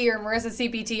RD or Marissa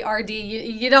CPT RD.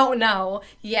 You don't know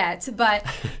yet. But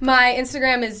my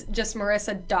Instagram is just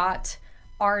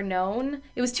Marissa.Arnone.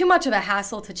 It was too much of a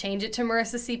hassle to change it to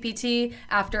Marissa CPT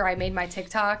after I made my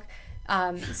TikTok.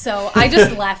 So I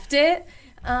just left it.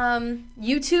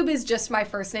 YouTube is just my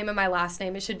first name and my last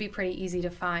name. It should be pretty easy to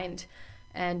find.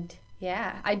 And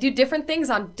yeah, I do different things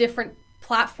on different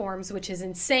platforms, which is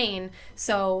insane.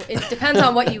 So it depends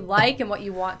on what you like and what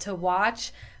you want to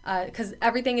watch, because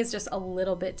everything is just a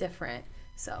little bit different.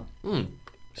 So. Sweet.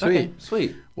 Okay,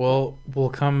 sweet. Well, we'll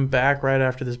come back right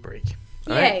after this break.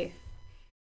 Yay. Right.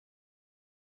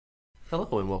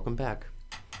 Hello and welcome back.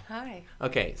 Hi.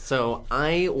 Okay, so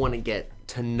I want to get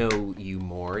to know you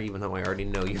more, even though I already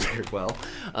know you very well.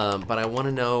 But I want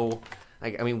to know,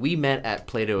 I mean, we met at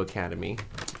Plato Academy.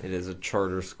 It is a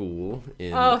charter school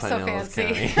in Pinellas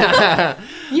County.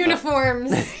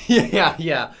 Uniforms.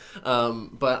 Yeah.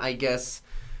 But I guess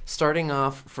starting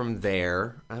off from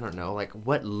there, I don't know, like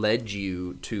what led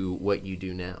you to what you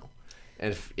do now?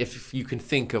 And if you can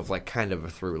think of like kind of a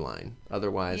through line.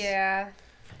 Otherwise. Yeah.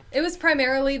 It was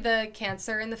primarily the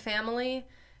cancer in the family,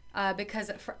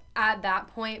 because at that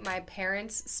point my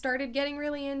parents started getting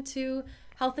really into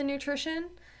health and nutrition,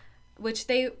 which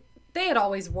they had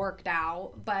always worked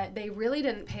out, but they really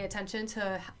didn't pay attention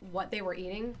to what they were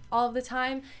eating all of the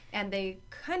time, and they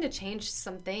kind of changed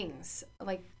some things,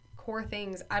 like core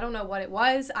things. I don't know what it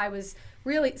was. I was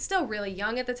still really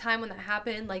young at the time when that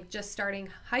happened, like just starting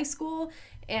high school,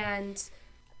 and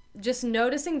just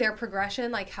noticing their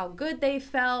progression, like how good they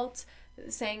felt,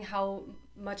 saying how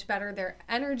much better their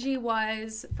energy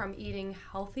was from eating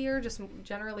healthier, just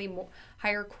generally more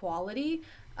higher quality.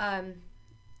 And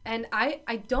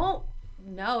I don't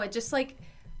know. It just like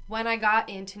when I got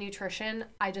into nutrition,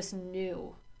 I just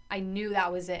knew. I knew that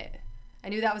was it. I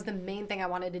knew that was the main thing I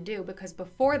wanted to do, because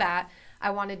before that,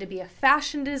 I wanted to be a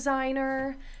fashion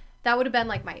designer. That would have been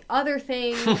like my other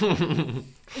thing.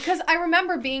 Because I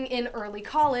remember being in early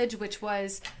college, which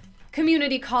was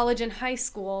community college in high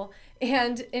school.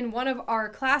 And in one of our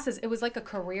classes, it was like a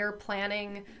career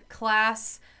planning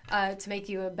class to make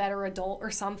you a better adult or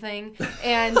something.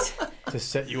 And To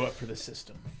set you up for the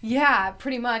system. yeah,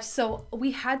 pretty much. So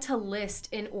we had to list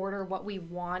in order what we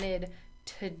wanted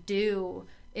to do.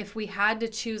 If we had to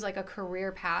choose like a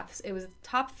career path, it was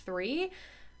top 3.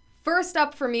 First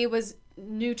up for me was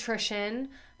nutrition,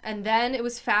 and then it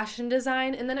was fashion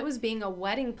design, and then it was being a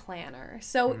wedding planner.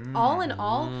 So all in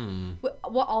all,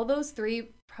 what all those 3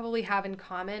 probably have in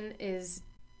common is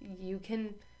you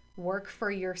can work for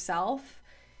yourself.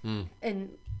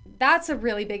 And that's a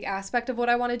really big aspect of what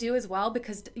I want to do as well,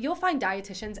 because you'll find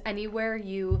dietitians anywhere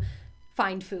you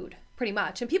find food, pretty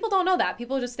much. And people don't know that.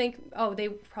 People just think, oh, they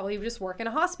probably just work in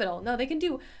a hospital. No, they can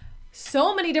do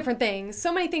so many different things,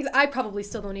 so many things I probably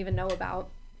still don't even know about.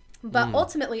 But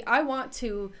ultimately, I want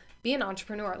to be an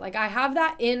entrepreneur. Like, I have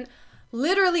that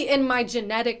literally in my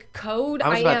genetic code. I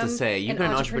was about to say, you've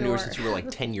been an entrepreneur since you were like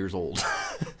 10 years old.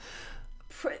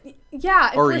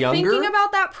 Yeah. If or we're younger? thinking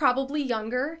about that, probably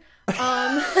younger.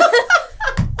 How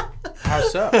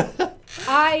so?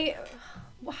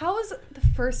 How was the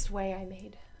first way I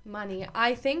made money?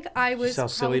 I think I was Sell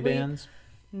silly bands?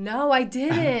 No, I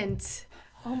didn't.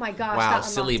 Oh my gosh. Wow, that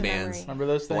silly unlocked a bands. memory. Remember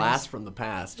those things? Blast from the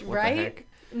past. What Right? the heck?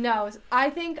 No, I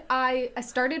think I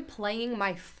started playing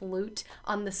my flute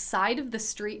on the side of the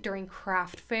street during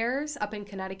craft fairs up in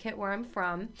Connecticut, where I'm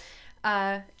from.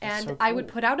 And so I would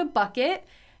cool. put out a bucket,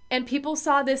 and people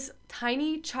saw this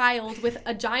tiny child with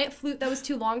a giant flute that was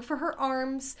too long for her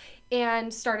arms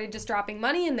and started just dropping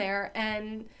money in there.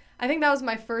 And I think that was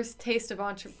my first taste of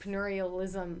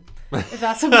entrepreneurialism, if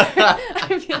that's a word.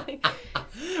 I feel like.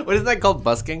 What is that called?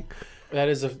 Busking?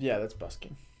 That's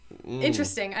busking.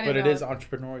 Interesting. I didn't But know. it is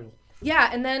entrepreneurial. Yeah,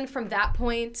 and then from that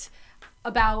point,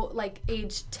 about like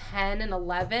age 10 and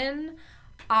 11,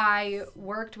 I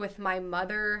worked with my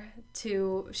mother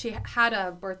she had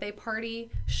a birthday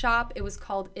party shop. It was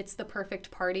called It's the Perfect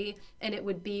Party, and it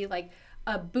would be like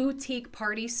a boutique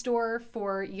party store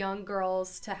for young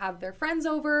girls to have their friends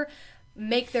over,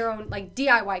 make their own like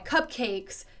DIY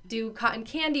cupcakes, do cotton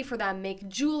candy for them, make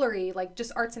jewelry, like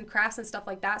just arts and crafts and stuff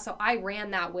like that. So I ran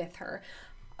that with her.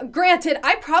 Granted,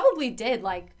 I probably did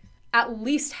like at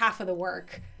least half of the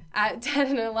work at 10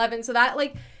 and 11. So that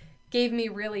like gave me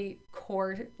really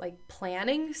core like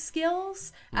planning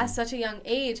skills at such a young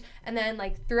age. And then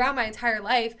like throughout my entire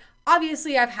life,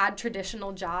 obviously I've had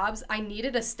traditional jobs. I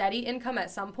needed a steady income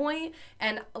at some point,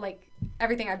 and like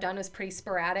everything I've done is pretty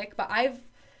sporadic, but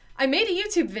I made a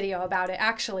YouTube video about it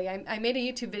actually. I made a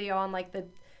YouTube video on like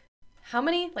how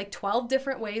many? Like 12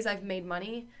 different ways I've made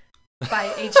money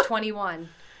by age 21.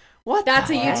 What? That's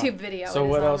the a heck? YouTube video. So It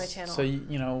is what on else? my channel.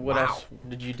 So what Wow. else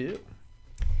did you do?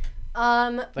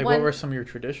 Like, when- what were some of your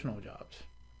traditional jobs?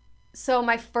 So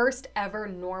my first ever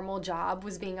normal job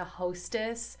was being a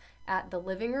hostess at the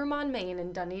Living Room on Main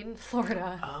in Dunedin,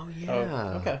 Florida. Oh, yeah.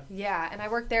 Oh, okay. Yeah, and I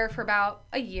worked there for about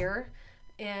a year,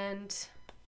 and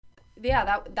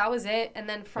yeah, that was it. And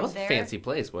then That from was there, a fancy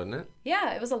place, wasn't it?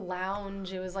 yeah, it was a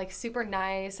lounge. It was like super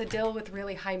nice. I deal with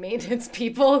really high maintenance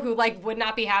people who like would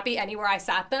not be happy anywhere I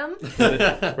sat them.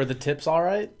 Were the tips all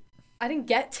right? I didn't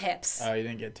get tips. Oh, you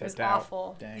didn't get It was tipped out.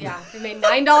 awful. Dang. Yeah, we made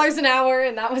 $9 an hour,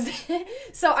 and that was it.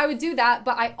 So I would do that,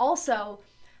 but I also,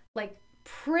 like,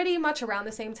 pretty much around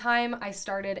the same time, I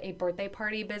started a birthday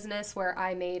party business where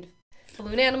I made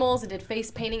balloon animals and did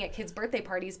face painting at kids' birthday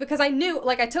parties because I knew,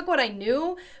 like, I took what I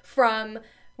knew from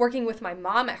working with my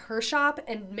mom at her shop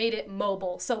and made it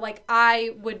mobile. So like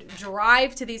I would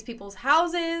drive to these people's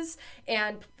houses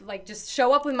and like just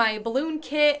show up with my balloon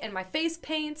kit and my face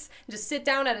paints and just sit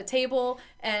down at a table,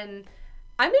 and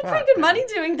I made pretty good money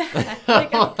doing that. Like,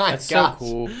 Oh my That's gosh. so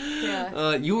cool.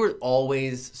 yeah. You were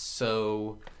always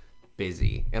so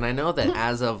busy. And I know that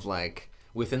as of like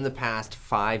within the past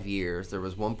 5 years, there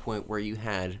was one point where you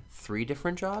had 3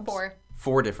 different jobs? 4.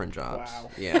 4 different jobs.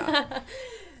 Wow. Yeah.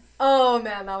 Oh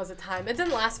man, that was a time. It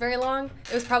didn't last very long.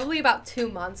 It was probably about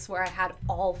 2 months where I had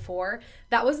all 4.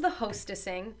 That was the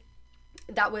hostessing.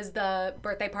 That was the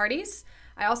birthday parties.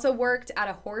 I also worked at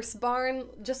a horse barn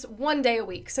just 1 day a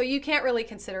week. So you can't really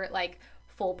consider it like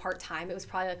full part-time. It was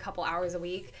probably a couple hours a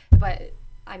week, but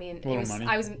I mean, it was, money.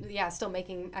 I was still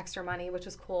making extra money, which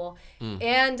was cool.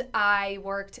 And I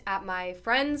worked at my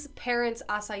friend's parents'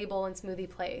 acai bowl and smoothie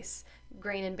place,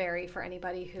 Grain and Berry, for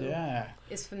anybody who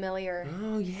is familiar.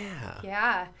 Oh, yeah.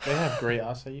 Yeah. They have great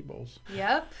acai bowls.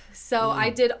 Yep. So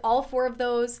I did all 4 of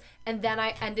those, and then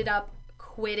I ended up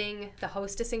quitting the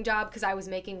hostessing job because I was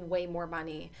making way more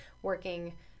money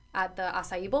working at the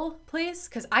acai bowl place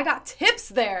because I got tips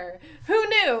there. Who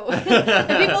knew?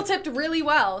 And people tipped really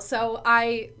well. So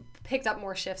I picked up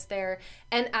more shifts there.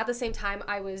 And at the same time,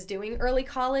 I was doing early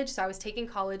college. So I was taking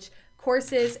college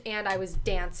courses and I was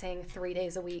dancing 3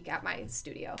 days a week at my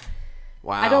studio.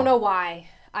 Wow. I don't know why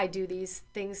I do these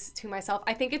things to myself.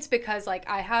 I think it's because like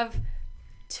I have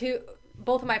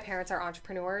both of my parents are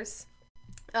entrepreneurs.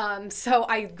 So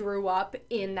I grew up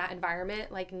in that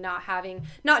environment, like not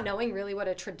knowing really what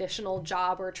a traditional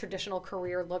job or a traditional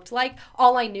career looked like.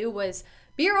 All I knew was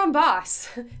be your own boss,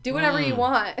 do whatever you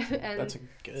want. And That's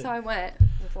good. so I went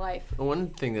with life.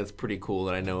 One thing that's pretty cool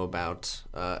that I know about,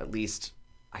 at least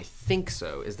I think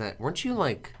so, is that weren't you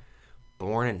like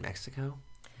born in Mexico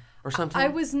or something? I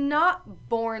was not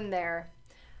born there.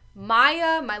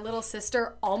 Maya, my little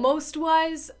sister, almost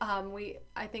was.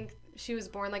 I think she was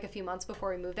born like a few months before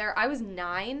we moved there. I was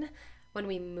 9 when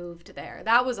we moved there.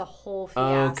 That was a whole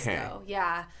fiasco. Okay.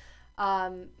 Yeah.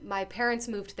 My parents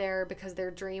moved there because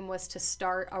their dream was to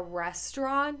start a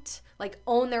restaurant, like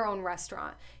own their own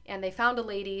restaurant. And they found a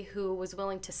lady who was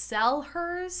willing to sell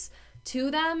hers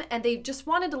to them, and they just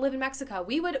wanted to live in Mexico.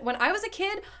 When I was a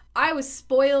kid, I was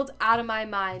spoiled out of my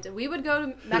mind. We would go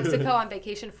to Mexico on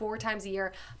vacation 4 times a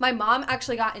year. My mom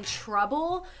actually got in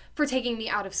trouble for taking me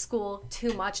out of school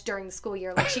too much during the school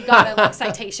year. Like, she got a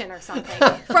citation or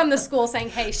something from the school saying,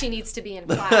 hey, she needs to be in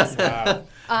class. Wow.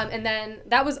 And then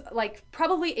that was like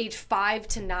probably age 5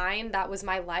 to 9. That was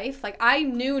my life. Like, I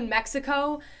knew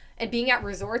Mexico and being at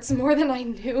resorts more than I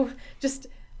knew just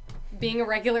being a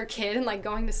regular kid and like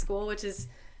going to school, which is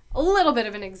a little bit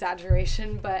of an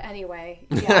exaggeration, but anyway,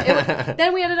 yeah.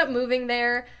 Then we ended up moving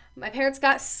there. My parents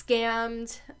got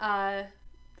scammed,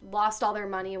 lost all their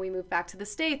money, and we moved back to the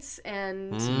States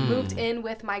and moved in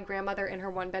with my grandmother in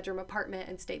her 1-bedroom apartment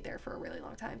and stayed there for a really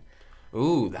long time.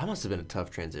 Ooh, that must have been a tough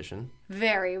transition.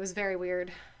 It was very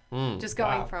weird. Just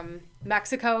going from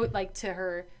Mexico like to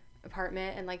her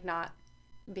apartment and like not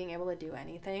being able to do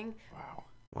anything. Wow.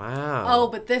 Oh,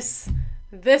 but this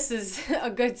is a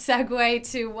good segue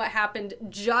to what happened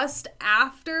just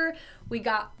after we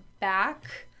got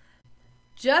back.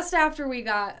 Just after we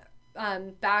got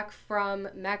back from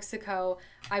Mexico,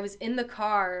 I was in the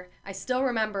car. I still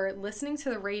remember listening to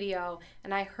the radio,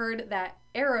 and I heard that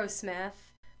Aerosmith,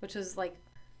 which was like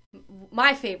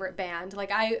my favorite band.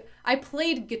 Like, I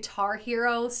played Guitar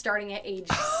Hero starting at age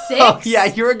 6. Oh, yeah,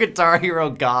 you're a Guitar Hero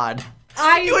god.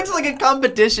 You went to like a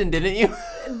competition, didn't you?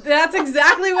 That's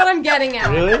exactly what I'm getting at.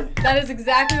 Really? That is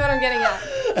exactly what I'm getting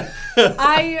at.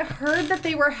 I heard that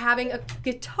they were having a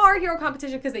Guitar Hero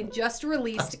competition because they just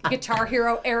released Guitar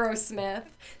Hero Aerosmith.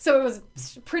 So it was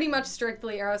pretty much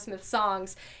strictly Aerosmith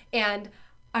songs. And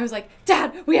I was like,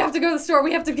 Dad, we have to go to the store.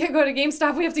 We have to go to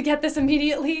GameStop. We have to get this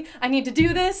immediately. I need to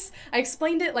do this. I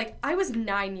explained it like I was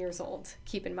 9 years old,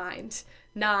 keep in mind.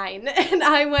 9. And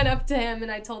I went up to him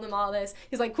and I told him all this.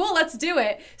 He's like, cool, let's do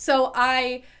it. So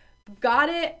I got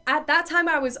it. At that time,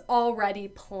 I was already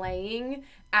playing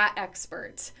at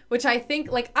Expert, which I think,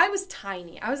 like, I was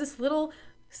tiny. I was this little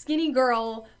skinny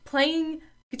girl playing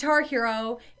Guitar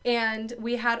Hero, and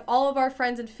we had all of our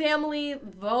friends and family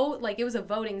vote. Like, it was a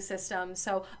voting system,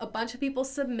 so a bunch of people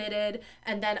submitted,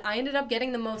 and then I ended up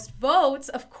getting the most votes,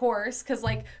 of course, because,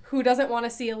 like, who doesn't want to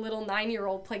see a little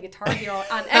 9-year-old play Guitar Hero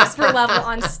on expert level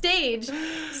on stage?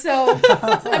 So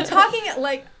I'm talking,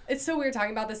 like, it's so weird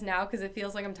talking about this now because it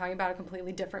feels like I'm talking about a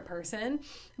completely different person,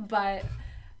 but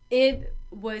it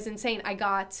was insane. I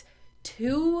got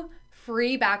 2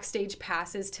 free backstage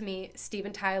passes to meet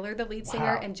Steven Tyler, the lead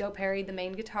singer, and Joe Perry, the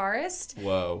main guitarist.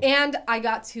 Whoa. And I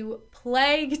got to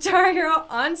play Guitar Hero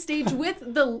on stage with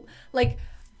the, like,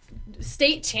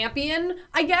 state champion,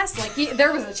 I guess. Like,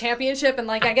 there was a championship, and,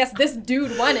 like, I guess this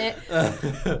dude won it.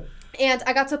 And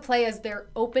I got to play as their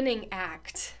opening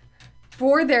act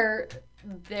for their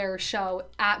show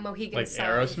at Mohegan Sun.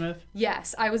 Like Aerosmith?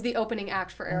 Yes, I was the opening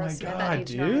act for Aerosmith God, at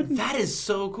age dude. 9. That is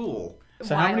so cool.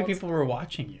 So how many Wild. people were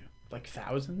watching you? Like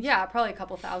thousands? Yeah, probably a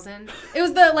couple thousand. It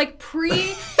was the like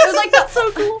it was like the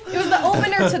so cool. It was the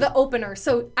opener to the opener.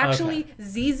 So actually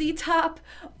ZZ Top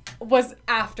was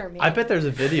after me. I bet there's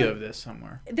a video of this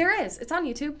somewhere. There is. It's on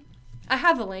YouTube. I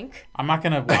have a link. I'm not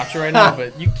going to watch it right now,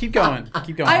 but you keep going.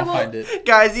 Keep going. I'll find it.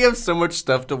 Guys, you have so much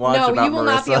stuff to watch about Marissa. No, you will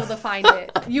not be able to find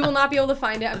it. You will not be able to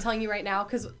find it. I'm telling you right now,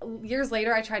 because years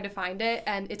later I tried to find it,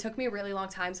 and it took me a really long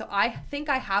time. So I think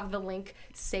I have the link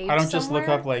saved I don't just somewhere. look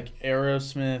up like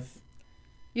Aerosmith.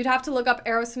 You'd have to look up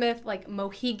Aerosmith, like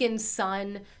Mohegan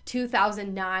Sun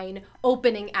 2009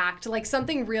 opening act, like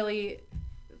something really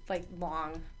like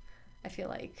long, I feel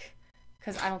like,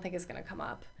 because I don't think it's going to come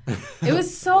up. It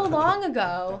was so long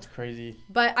ago. That's crazy.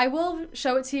 But I will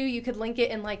show it to you. You could link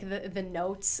it in like the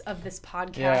notes of this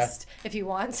podcast if you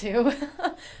want to.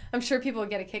 I'm sure people would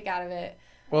get a kick out of it.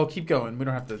 Well, keep going. We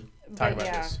don't have to talk about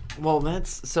this. Well,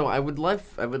 that's so. I would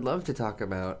love to talk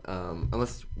about,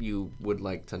 unless you would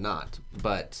like to not,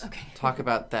 but talk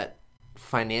about that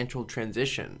financial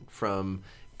transition from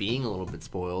being a little bit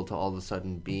spoiled to all of a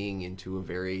sudden being into a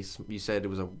very. You said it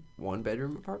was a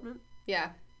 1-bedroom apartment.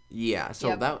 Yeah. Yeah,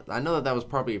 so that I know that was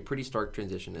probably a pretty stark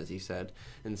transition, as you said,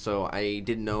 and so I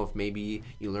didn't know if maybe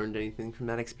you learned anything from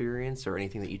that experience or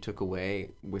anything that you took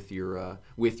away with your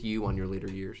with you on your later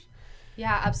years.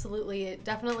 Yeah, absolutely. It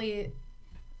definitely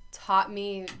taught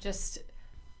me just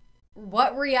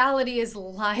what reality is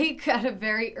like at a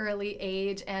very early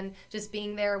age, and just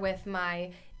being there with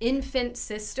my infant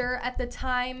sister at the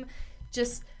time.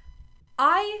 Just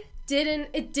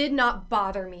it did not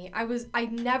bother me. I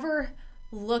never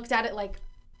looked at it like,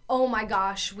 oh my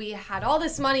gosh, we had all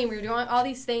this money, we were doing all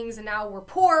these things, and now we're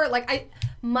poor. Like,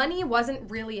 money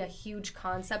wasn't really a huge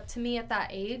concept to me at that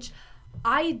age.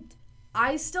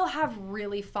 I still have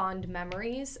really fond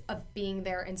memories of being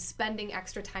there and spending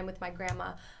extra time with my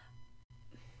grandma.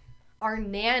 Our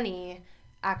nanny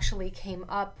actually came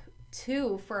up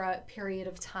too for a period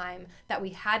of time that we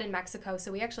had in Mexico. So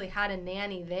we actually had a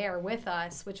nanny there with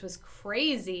us, which was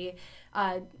crazy.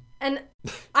 And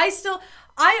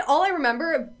all I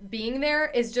remember being there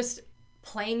is just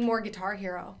playing more Guitar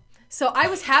Hero. So I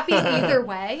was happy either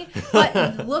way,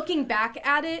 but looking back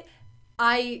at it,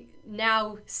 I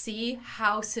now see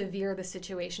how severe the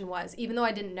situation was, even though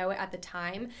I didn't know it at the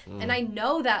time. And I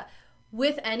know that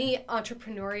with any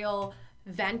entrepreneurial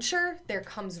venture, there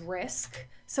comes risk.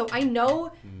 So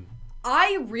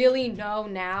I really know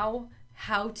now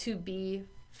how to be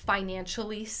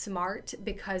financially smart,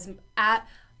 because at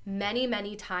many,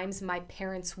 many times my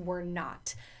parents were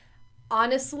not.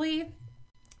 Honestly,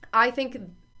 I think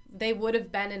they would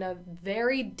have been in a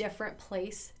very different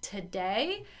place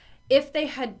today if they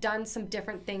had done some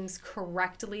different things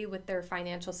correctly with their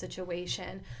financial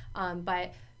situation.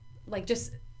 But like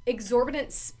just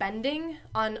exorbitant spending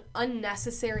on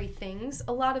unnecessary things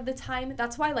a lot of the time.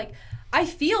 That's why like I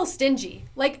feel stingy.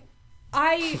 Like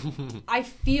I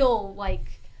feel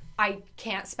like I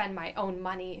can't spend my own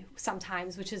money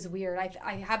sometimes, which is weird.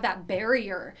 I have that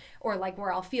barrier, or like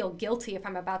where I'll feel guilty if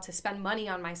I'm about to spend money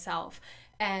on myself.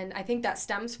 And I think that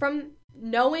stems from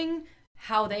knowing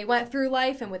how they went through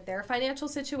life and with their financial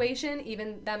situation,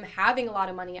 even them having a lot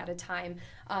of money at a time.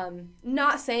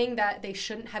 Not saying that they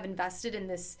shouldn't have invested in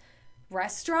this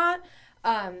restaurant.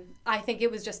 I think it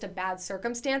was just a bad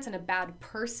circumstance and a bad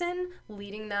person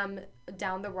leading them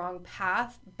down the wrong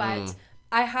path. But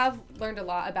I have learned a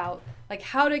lot about like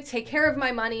how to take care of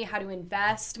my money, how to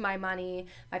invest my money.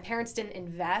 My parents didn't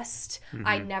invest.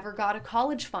 I never got a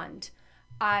college fund.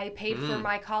 I paid for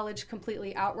my college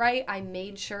completely outright. I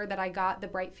made sure that I got the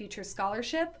Bright Future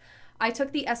Scholarship. I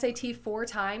took the SAT 4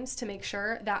 times to make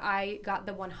sure that I got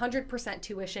the 100%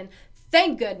 tuition.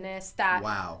 Thank goodness that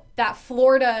that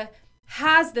Florida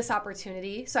has this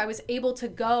opportunity. So I was able to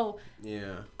go.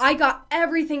 Yeah. I got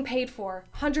everything paid for,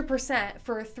 100%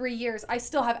 for 3 years. I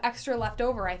still have extra left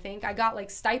over, I think. I got like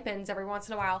stipends every once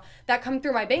in a while that come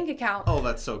through my bank account. Oh,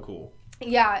 that's so cool.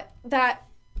 Yeah,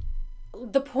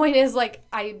 the point is, like,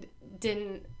 I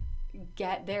didn't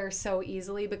get there so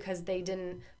easily because they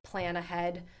didn't plan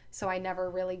ahead. So I never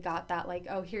really got that, like,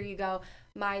 oh, here you go.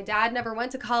 My dad never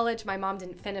went to college. My mom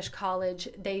didn't finish college.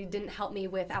 They didn't help me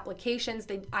with applications.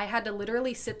 I had to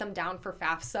literally sit them down for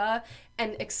FAFSA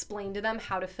and explain to them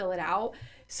how to fill it out.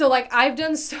 So, like, I've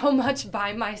done so much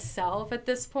by myself at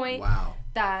this point. Wow.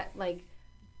 That, like,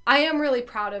 I am really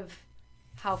proud of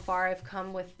how far I've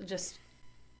come with just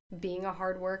being a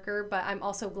hard worker, but I'm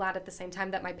also glad at the same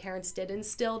time that my parents did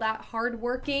instill that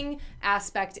hardworking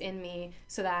aspect in me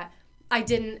so that I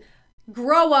didn't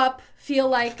grow up, feel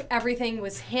like everything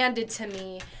was handed to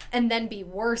me, and then be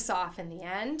worse off in the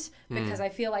end. Because I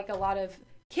feel like a lot of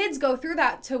kids go through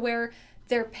that to where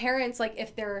their parents, like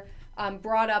if they're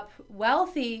brought up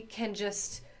wealthy, can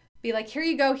just be like, here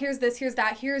you go, here's this, here's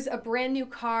that, here's a brand new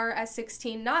car at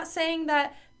 16. Not saying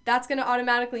that that's going to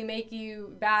automatically make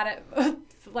you bad at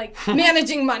like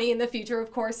managing money in the future,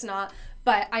 of course not.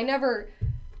 But I never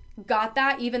got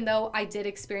that, even though I did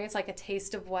experience like a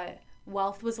taste of what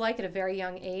wealth was like at a very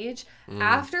young age.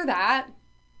 After that,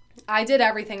 I did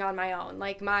everything on my own.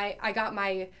 Like I got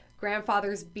my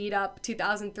grandfather's beat up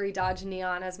 2003 Dodge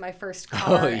Neon as my first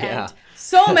car. And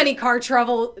so many car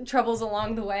troubles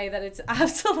along the way that it's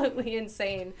absolutely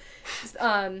insane.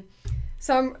 So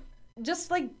I'm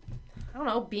just like, I don't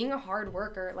know, being a hard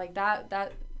worker, like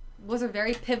that was a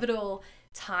very pivotal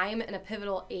time and a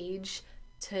pivotal age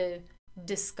to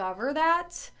discover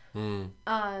that.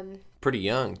 Pretty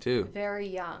young, too. Very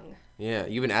young. Yeah,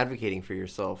 you've been advocating for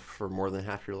yourself for more than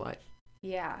half your life.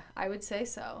 Yeah, I would say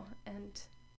so. And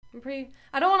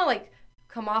I don't want to, like,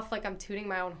 come off like I'm tooting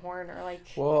my own horn or, like...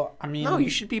 Well, I mean... No,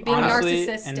 you should be being honestly,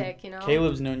 narcissistic, you know?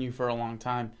 Caleb's known you for a long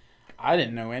time. I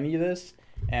didn't know any of this.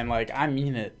 And, like, I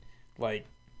mean it. Like...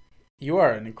 You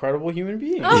are an incredible human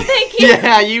being. Oh, thank you.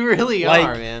 Yeah, you really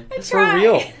are, man. For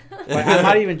real. Like, I'm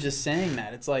not even just saying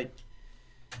that. It's like,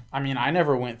 I mean, I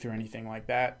never went through anything like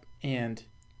that. And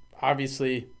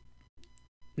obviously,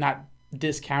 not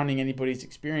discounting anybody's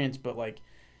experience, but like,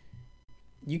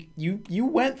 you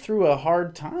went through a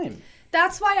hard time.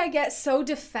 That's why I get so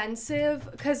defensive,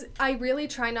 because I really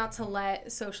try not to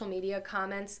let social media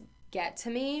comments get to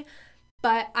me.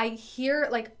 But I hear,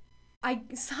 like,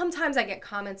 sometimes I get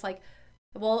comments like,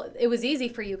 well, it was easy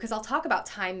for you, because I'll talk about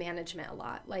time management a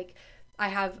lot. Like, I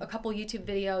have a couple YouTube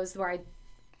videos where I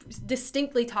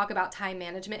distinctly talk about time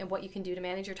management and what you can do to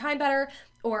manage your time better,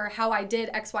 or how I did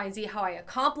X, Y, and Z, how I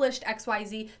accomplished X, Y,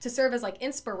 Z to serve as like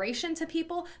inspiration to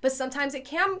people. But sometimes it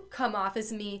can come off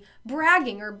as me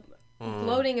bragging or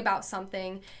gloating about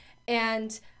something.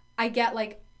 And I get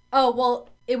like, oh, well,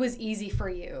 it was easy for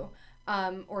you.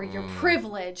 Or you're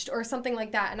privileged or something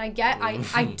like that. And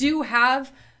I do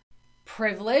have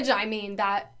privilege. I mean,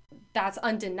 that's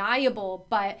undeniable,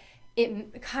 but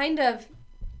it kind of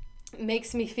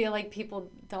makes me feel like people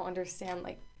don't understand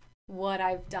like what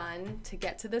I've done to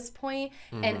get to this point.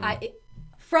 And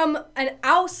from an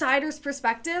outsider's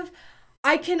perspective,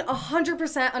 I can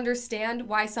 100% understand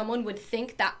why someone would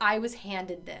think that I was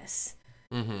handed this.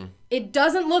 It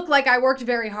doesn't look like I worked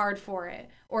very hard for it,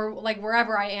 or like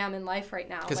wherever I am in life right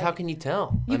now. Because like, how can you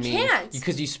tell? You can't.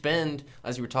 Because you spend,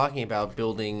 as you were talking about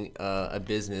building a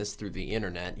business through the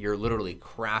internet, you're literally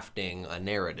crafting a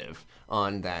narrative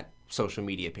on that social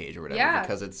media page or whatever,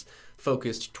 because it's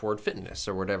focused toward fitness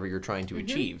or whatever you're trying to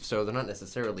achieve. So they're not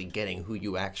necessarily getting who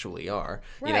you actually are.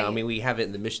 Right. You know, I mean, we have it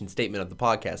in the mission statement of the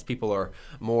podcast. People are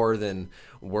more than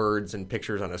words and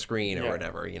pictures on a screen or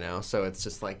whatever, you know? So it's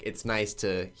just like, it's nice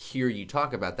to hear you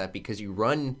talk about that because you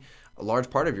run a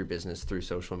large part of your business through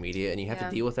social media and you have to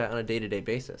deal with that on a day-to-day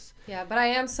basis. Yeah, but I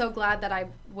am so glad that I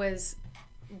was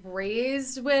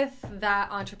raised with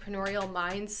that entrepreneurial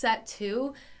mindset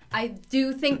too. I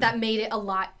do think that made it a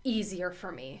lot easier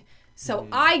for me. So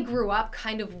I grew up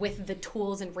kind of with the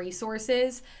tools and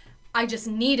resources. I just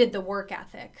needed the work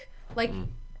ethic. Like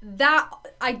that,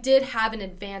 I did have an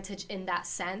advantage in that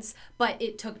sense, but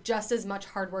it took just as much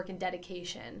hard work and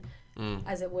dedication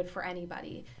as it would for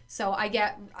anybody. So I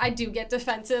do get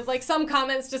defensive. Like some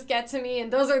comments just get to me,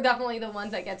 and those are definitely the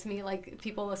ones that get to me, like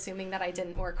people assuming that I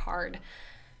didn't work hard.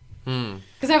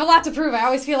 Because I have a lot to prove. I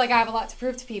always feel like I have a lot to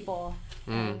prove to people.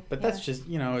 But that's just,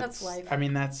 you know, that's life. I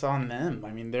mean, that's on them.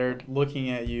 I mean, they're looking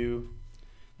at you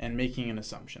and making an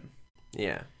assumption.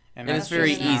 Yeah. And it's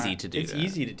very easy to do that. It's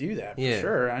easy to do that, for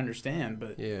sure. I understand.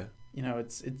 But, you know,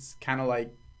 it's kind of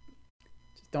like,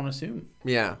 just don't assume.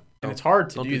 Yeah. And it's hard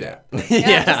to do that.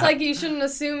 Just like you shouldn't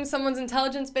assume someone's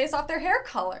intelligence based off their hair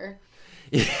color.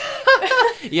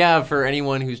 Yeah, for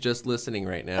anyone who's just listening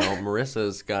right now,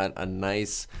 Marissa's got a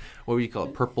nice, what do you call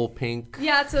it, purple pink?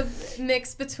 Yeah, it's a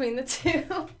mix between the two.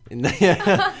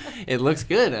 It looks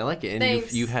good. I like it. And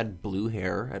Thanks. you had blue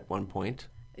hair at one point.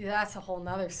 Yeah, that's a whole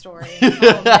nother story.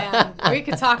 Oh, man. We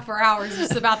could talk for hours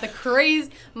just about the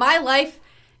crazy. My life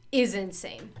is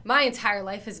insane. My entire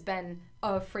life has been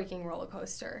a freaking roller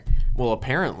coaster. Well,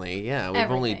 apparently, yeah.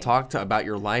 We've only talked about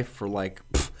your life for like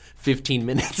 15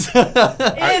 minutes.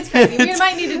 It's crazy. We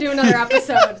might need to do another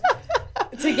episode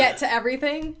to get to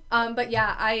everything. But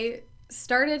yeah, I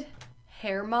started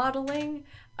hair modeling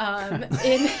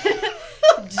in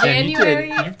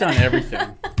January. You've done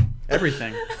everything.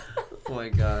 Everything. Oh my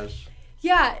gosh.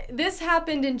 Yeah, this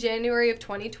happened in January of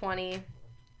 2020.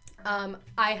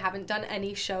 I haven't done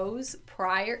any shows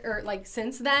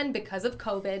since then because of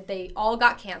COVID. They all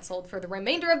got canceled for the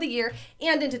remainder of the year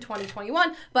and into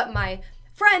 2021. But my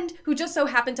friend, who just so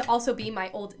happened to also be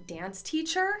my old dance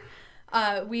teacher,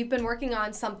 we've been working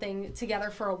on something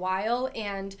together for a while,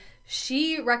 and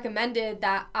she recommended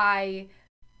that I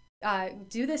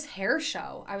do this hair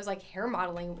show. I was like, hair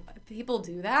modeling? People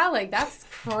do that? Like, that's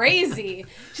crazy.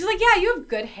 She's like, yeah, you have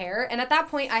good hair. And at that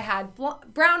point, I had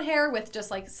brown hair with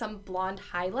just like some blonde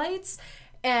highlights.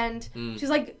 And she's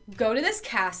like, go to this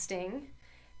casting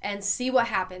and see what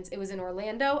happens. It was in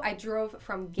Orlando. I drove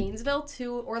from Gainesville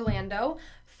to Orlando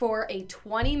for a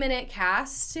 20-minute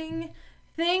casting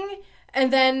thing.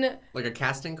 And then... Like a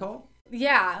casting call?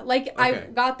 Yeah, like okay. I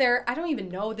got there. I don't even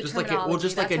know the terminology.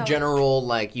 Just like a general,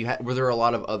 like were there a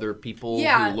lot of other people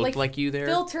who looked like you there?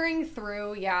 Filtering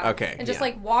through, yeah. Okay. And just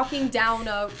like walking down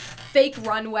a fake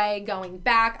runway, going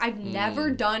back. I've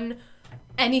never done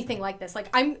anything like this. Like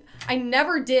I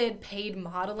never did paid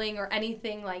modeling or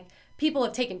anything. Like people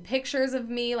have taken pictures of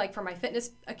me, like for my fitness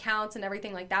accounts and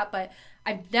everything like that. But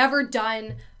I've never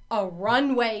done a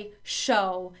runway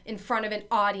show in front of an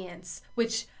audience,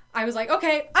 which. I was like,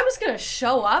 okay, I'm just going to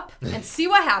show up and see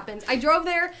what happens. I drove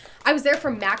there. I was there for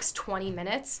max 20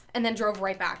 minutes and then drove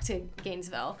right back to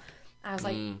Gainesville. I was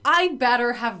like, I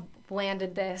better have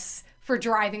landed this for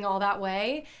driving all that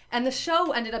way. And the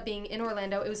show ended up being in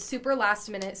Orlando. It was super last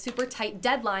minute, super tight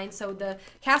deadline. So the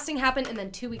casting happened, and then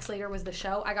 2 weeks later was the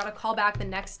show. I got a call back the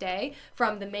next day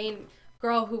from the main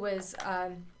girl who was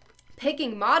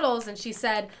picking models, and she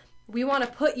said, we want to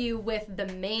put you with the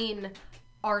main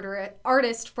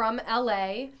artist from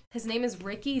LA. His name is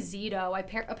Ricky Zito.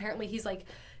 Apparently he's like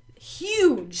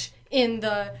huge in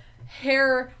the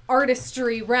hair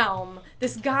artistry realm.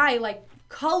 This guy like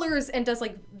colors and does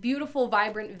like beautiful,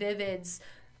 vibrant vivids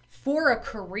for a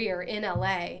career in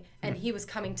LA, and he was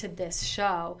coming to this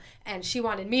show, and she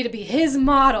wanted me to be his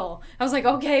model. I was like,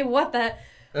 okay, what the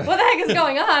heck is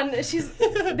going on?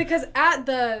 Because at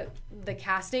the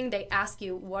casting, they ask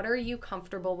you, what are you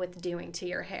comfortable with doing to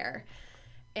your hair?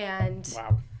 And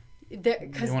wow,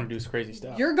 because you want to do some crazy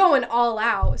stuff. You're going all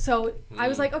out. So I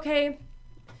was like, okay,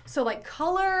 so like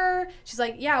color. She's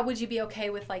like, yeah, would you be okay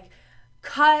with like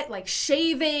cut, like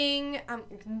shaving?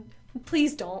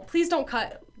 Please don't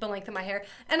cut the length of my hair.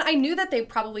 And I knew that they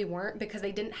probably weren't, because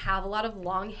they didn't have a lot of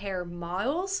long hair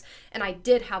models, and I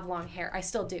did have long hair. I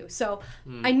still do. So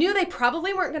I knew they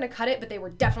probably weren't going to cut it, but they were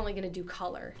definitely going to do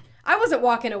color. I wasn't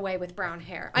walking away with brown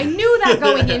hair. I knew that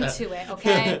going into it,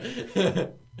 okay?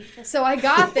 So I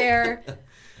got there.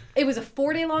 It was a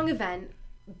 4-day long event,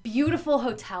 beautiful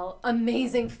hotel,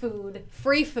 amazing food,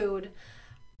 free food.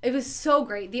 It was so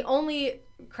great. The only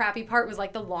crappy part was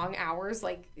like the long hours,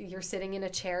 like you're sitting in a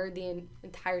chair the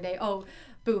entire day. Oh,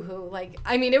 boo-hoo. Like,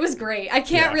 I mean, it was great. I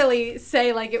can't really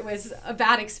say like it was a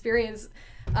bad experience,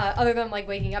 other than like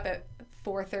waking up at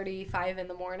 4:35 in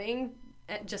the morning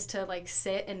just to like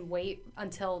sit and wait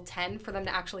until 10 for them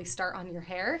to actually start on your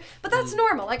hair. But that's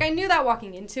normal. Like, I knew that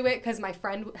walking into it, because my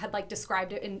friend had like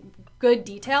described it in good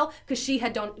detail, because she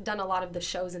had done a lot of the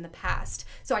shows in the past.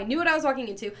 So I knew what I was walking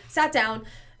into, sat down,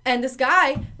 and this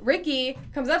guy, Ricky,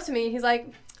 comes up to me, and he's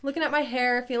like looking at my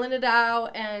hair, feeling it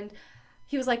out, and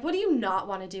he was like, what do you not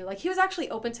want to do? Like, he was actually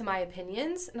open to my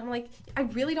opinions, and I'm like, I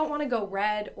really don't want to go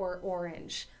red or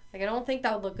orange. Like, I don't think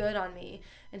that would look good on me.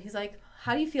 And he's like,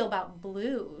 how do you feel about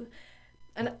blue?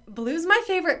 And blue's my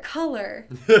favorite color.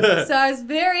 So I was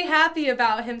very happy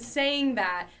about him saying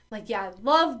that. Like, yeah, I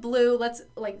love blue. Let's,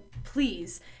 like,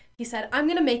 please. He said, I'm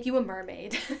going to make you a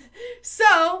mermaid.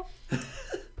 So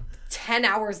 10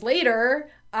 hours later,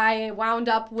 I wound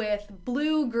up with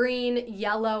blue, green,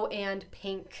 yellow, and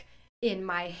pink in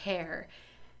my hair.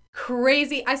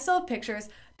 Crazy. I still have pictures.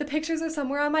 The pictures are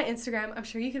somewhere on my Instagram. I'm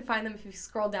sure you can find them if you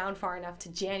scroll down far enough to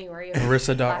January of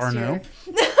Marissa.Arnone.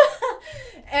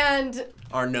 And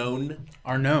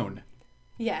Arnone.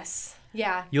 Yes.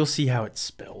 Yeah. You'll see how it's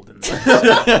spelled in there.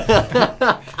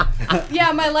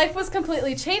 Yeah, my life was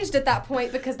completely changed at that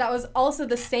point, because that was also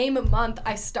the same month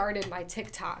I started my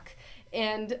TikTok.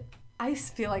 And I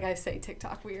feel like I say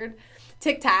TikTok weird.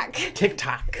 TikTok.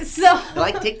 So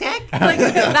Like Tic Tac? like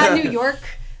that New York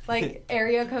like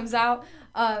area comes out.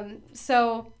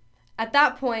 So at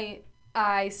that point,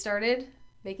 I started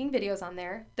making videos on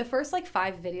there. The first like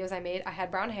 5 videos I made, I had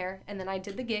brown hair, and then I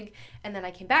did the gig, and then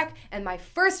I came back, and my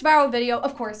first viral video,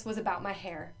 of course, was about my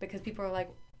hair, because people were like,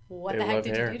 what the heck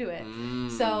did you do to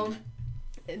it? So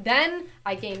then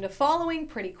I gained a following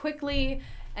pretty quickly,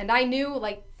 and I knew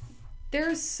like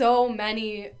there's so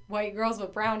many white girls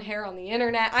with brown hair on the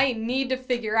internet. I need to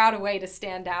figure out a way to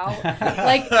stand out.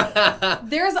 Like,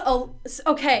 there's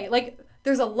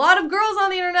a lot of girls on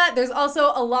the internet. There's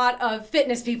also a lot of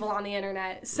fitness people on the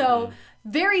internet. So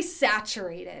very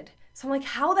saturated. So I'm like,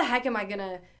 how the heck am I going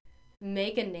to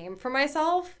make a name for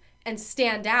myself and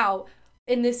stand out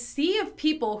in this sea of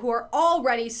people who are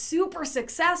already super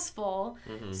successful?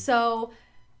 So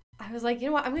I was like, you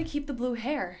know what? I'm going to keep the blue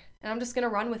hair, and I'm just going to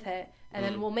run with it. And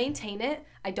then we'll maintain it.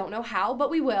 I don't know how, but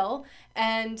we will.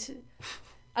 And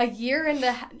a year and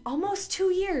almost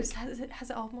 2 years. Has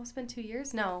it almost been 2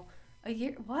 years? No. A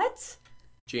year? What?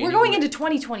 We're going into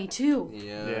 2022.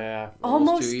 Yeah.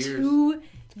 Almost 2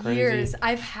 years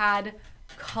I've had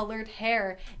colored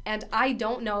hair. And I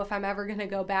don't know if I'm ever going to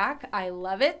go back. I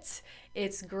love it.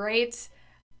 It's great.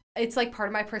 It's like part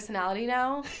of my personality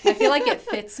now. I feel like it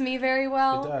fits me very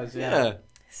well. It does, yeah.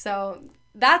 So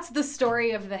that's the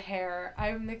story of the hair.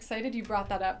 I'm excited you brought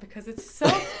that up, because it's so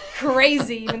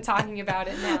crazy even talking about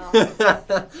it now.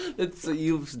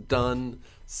 You've done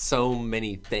so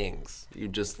many things. You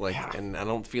just and I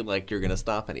don't feel like you're gonna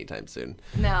stop anytime soon.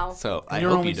 No. So I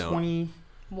You're hope only you don't.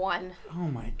 21. Oh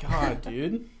my god,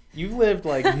 dude. You've lived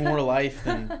like more life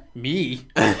than me,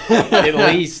 at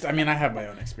least. I mean, I have my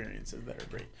own experiences that are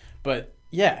great, but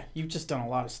yeah, you've just done a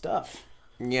lot of stuff.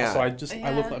 Yeah. So I'm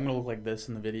gonna look like this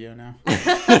in the video now.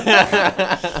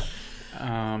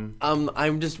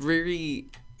 I'm just very.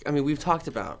 I mean, we've talked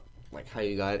about like how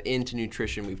you got into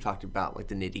nutrition. We've talked about like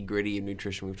the nitty gritty of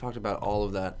nutrition. We've talked about all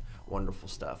of that wonderful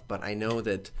stuff. But I know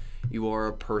that you are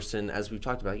a person, as we've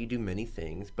talked about, you do many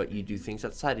things, but you do things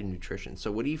outside of nutrition.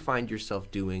 So what do you find yourself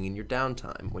doing in your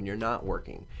downtime when you're not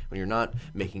working, when you're not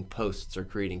making posts or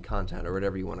creating content or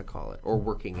whatever you want to call it, or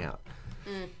working out?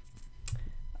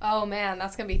 Oh man,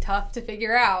 that's gonna be tough to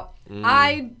figure out.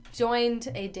 I joined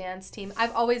a dance team.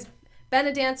 I've always been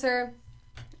a dancer.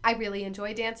 I really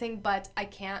enjoy dancing, but I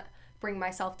can't bring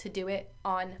myself to do it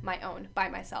on my own, by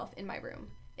myself, in my room.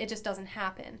 It just doesn't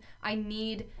happen. I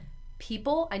need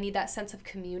people. I need that sense of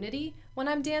community when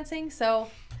I'm dancing. So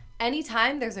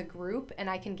anytime there's a group and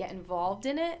I can get involved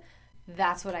in it,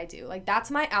 that's what I do. Like,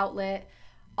 that's my outlet.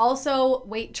 Also,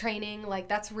 weight training, like,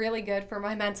 that's really good for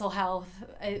my mental health.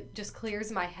 It just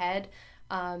clears my head.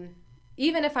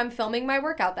 Even if I'm filming my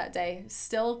workout that day,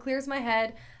 still clears my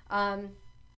head.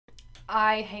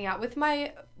 I hang out with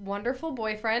my wonderful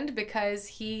boyfriend because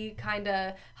he kind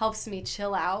of helps me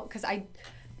chill out. Because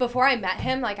before I met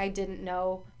him, like, I didn't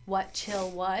know what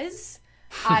chill was.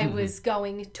 I was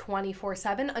going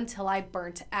 24/7 until I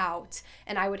burnt out.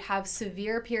 And I would have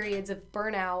severe periods of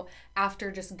burnout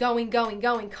after just going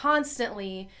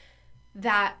constantly,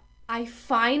 that I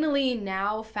finally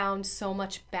now found so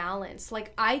much balance.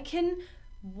 Like, I can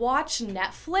watch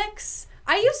Netflix.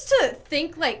 I used to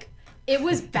think, like, it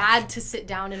was bad to sit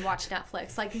down and watch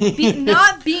Netflix. Like,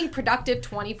 not being productive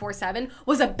 24/7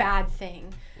 was a bad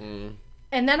thing.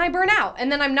 And then I burn out. And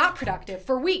then I'm not productive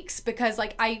for weeks because,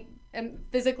 like, I am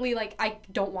physically, like, I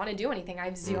don't want to do anything. I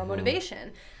have zero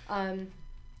motivation.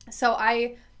 So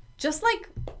I just, like,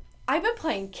 I've been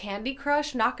playing Candy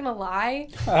Crush, not gonna lie.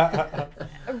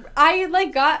 I,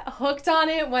 like, got hooked on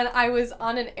it when I was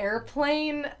on an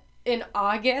airplane in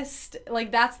August.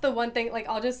 Like, that's the one thing, like,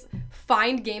 I'll just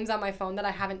find games on my phone that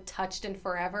I haven't touched in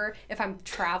forever if I'm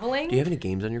traveling. Do you have any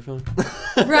games on your phone?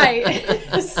 Right.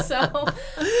 So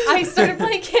I started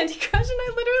playing Candy Crush and I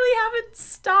literally haven't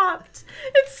stopped.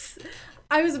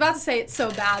 I was about to say it's so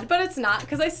bad, but it's not,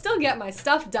 because I still get my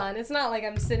stuff done. It's not like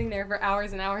I'm sitting there for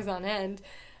hours and hours on end.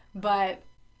 But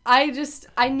I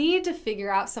need to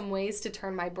figure out some ways to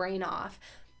turn my brain off.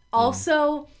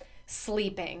 Also,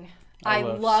 sleeping. I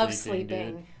love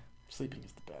sleeping. Dude. Sleeping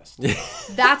is the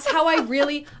best. That's how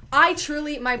I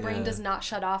truly, my brain does not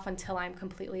shut off until I'm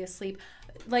completely asleep.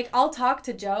 Like, I'll talk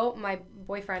to Joe, my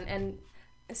boyfriend, and,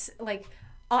 like,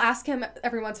 I'll ask him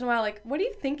every once in a while, like, what are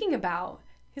you thinking about?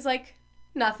 He's like,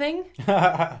 nothing.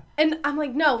 And I'm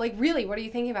like, no, like, really, what are you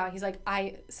thinking about? He's like,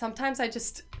 sometimes I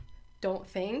just don't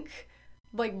think.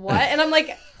 Like, what? And I'm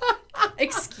like,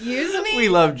 excuse me? We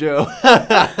love Joe.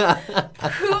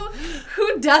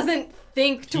 Who doesn't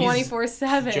think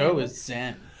 24/7? Joe is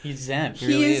zen. He's zen. He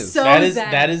really is so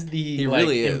zen. That is the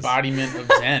embodiment of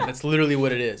zen. That's literally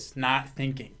what it is. Not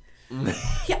thinking.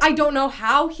 I don't know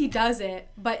how he does it,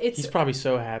 but he's probably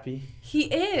so happy. He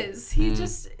is. He's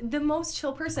just the most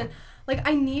chill person. Like,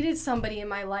 I needed somebody in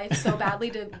my life so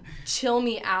badly to chill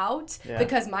me out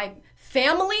because my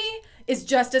family is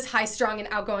just as high-strung and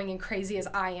outgoing and crazy as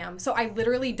I am. So I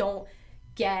literally don't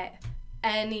get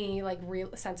any, like,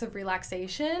 real sense of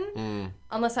relaxation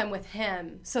unless I'm with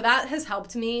him. So that has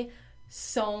helped me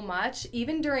so much.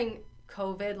 Even during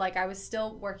COVID, like, I was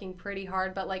still working pretty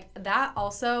hard, but, like, that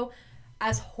also,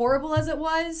 as horrible as it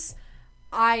was,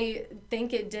 I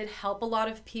think it did help a lot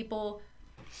of people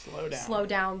slow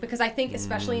down, because I think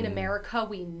especially in America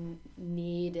we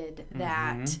needed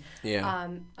that.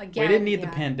 Again, we didn't need the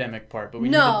pandemic part, but we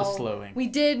needed the slowing. We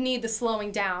did need the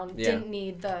slowing down. Didn't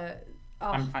need the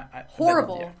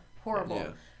horrible.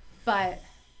 But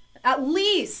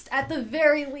at the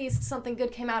very least, something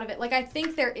good came out of it. Like, I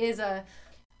think there is a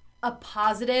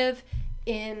positive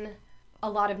in a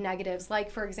lot of negatives. Like,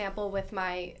 for example, with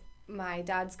my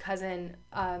dad's cousin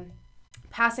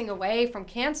passing away from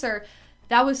cancer.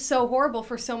 That was so horrible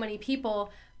for so many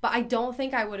people, but I don't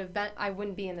think I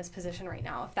wouldn't be in this position right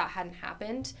now if that hadn't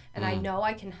happened. And I know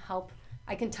I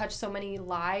can touch so many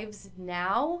lives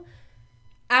now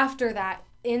after that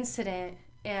incident.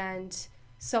 And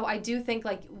so I do think,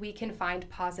 like, we can find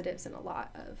positives in a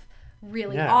lot of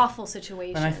really awful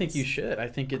situations. And I think you should. I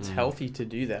think it's healthy to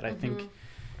do that. I think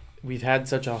we've had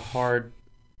such a hard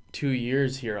 2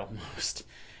 years here almost.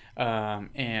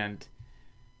 And,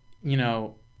 you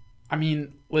know, I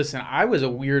mean, listen, I was a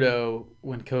weirdo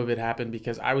when COVID happened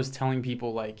because I was telling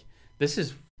people, like, this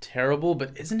is terrible,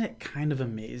 but isn't it kind of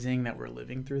amazing that we're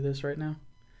living through this right now?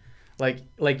 Like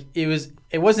it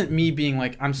wasn't me being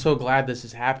like, I'm so glad this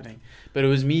is happening, but it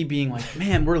was me being like,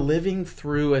 man, we're living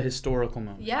through a historical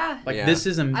moment. Yeah. This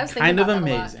is kind of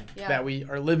amazing that we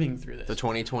are living through this. The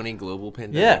 2020 global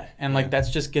pandemic. Yeah, and like that's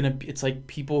just gonna be, it's like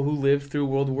people who lived through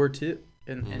World War II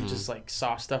and just like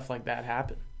saw stuff like that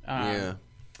happen.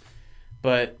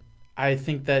 But I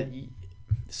think that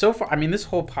so far, I mean, this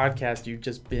whole podcast,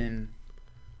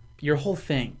 your whole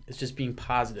thing is just being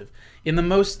positive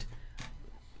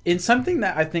in something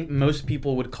that I think most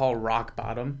people would call rock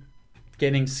bottom.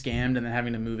 getting scammed and then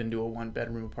having to move into a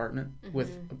 1-bedroom apartment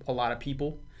with a lot of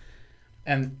people.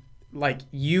 And like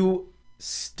you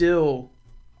still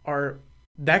are,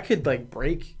 that could like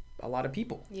break a lot of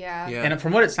people. Yeah. And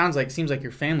from what it sounds like, it seems like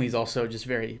your family is also just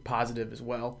very positive as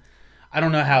well. I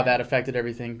don't know how that affected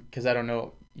everything because I don't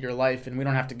know your life and we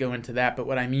don't have to go into that. But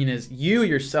what I mean is you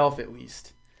yourself at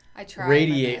least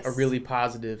radiate a really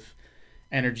positive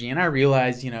energy. And I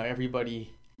realize, you know,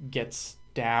 everybody gets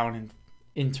down and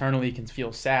internally can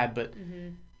feel sad, but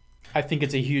I think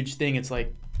it's a huge thing. It's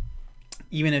like,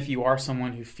 even if you are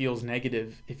someone who feels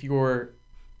negative,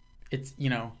 it's, you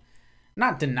know,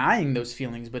 not denying those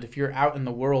feelings, but if you're out in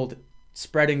the world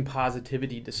spreading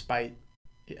positivity despite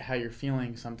how you're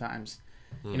feeling sometimes,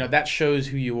 you know, that shows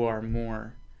who you are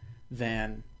more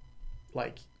than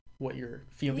like what you're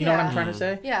feeling. You know what I'm trying to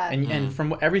say? Yeah. And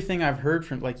from everything I've heard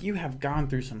from, like, you have gone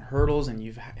through some hurdles and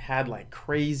you've had like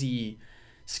crazy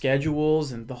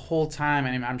schedules, and the whole time,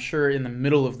 and I'm sure in the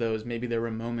middle of those, maybe there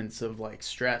were moments of like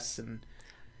stress and.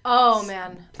 Oh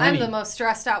man, I'm the most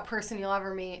stressed out person you'll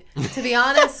ever meet. To be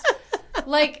honest,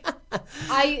 like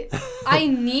I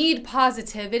need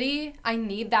positivity. I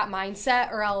need that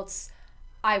mindset, or else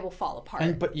I will fall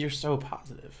apart. But you're so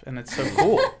positive, and it's so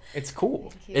cool. It's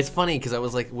cool. It's funny because I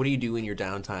was like, what do you do in your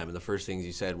downtime? And the first things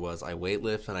you said was, I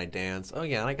weightlift and I dance. Oh,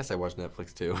 yeah, and I guess I watch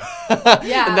Netflix too.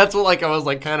 Yeah. And that's what like I was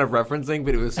like kind of referencing,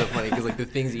 but it was so funny because like the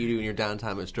things that you do in your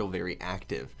downtime are still very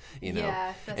active, you know?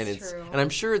 Yeah, that's true. And I'm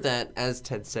sure that, as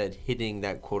Ted said, hitting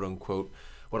that quote-unquote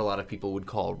what a lot of people would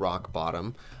call rock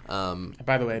bottom.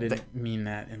 By the way, I didn't mean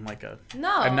that in like a...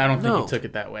 No. I don't think you took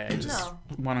it that way. I just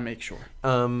want to make sure.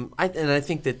 I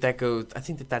think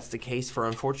that's the case for,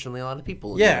 unfortunately, a lot of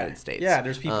people in the United States. Yeah,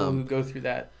 there's people who go through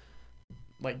that,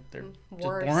 like they're just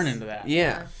born into that.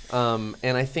 Yeah.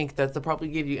 And I think that they'll probably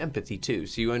give you empathy too,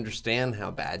 so you understand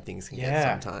how bad things can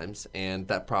get sometimes, and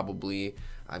that probably...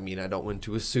 I mean, I don't want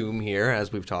to assume here,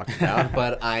 as we've talked about,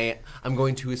 but I'm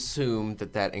going to assume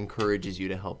that encourages you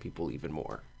to help people even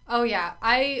more. Oh, yeah.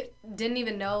 I didn't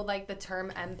even know, like, the term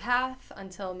empath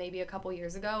until maybe a couple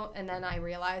years ago, and then I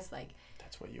realized, like...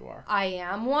 That's what you are. I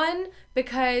am one,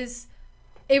 because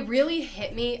it really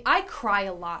hit me. I cry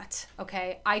a lot,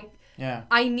 okay?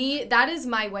 That is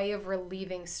my way of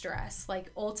relieving stress. Like,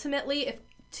 ultimately, if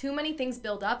too many things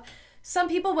build up, some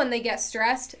people, when they get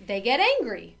stressed, they get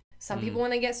angry. Some people, when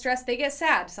they get stressed, they get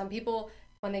sad. Some people,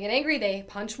 when they get angry, they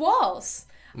punch walls.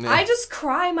 Yeah. I just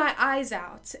cry my eyes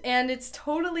out. And it's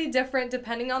totally different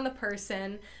depending on the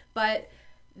person. But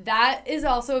that is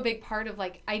also a big part of,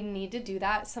 like, I need to do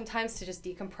that sometimes to just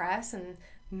decompress and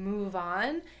move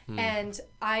on. And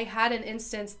I had an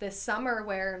instance this summer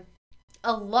where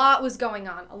a lot was going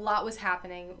on. A lot was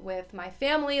happening with my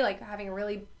family, like having a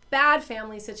really bad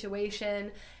family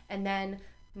situation. And then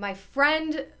my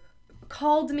friend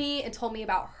called me and told me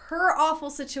about her awful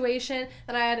situation.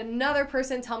 Then I had another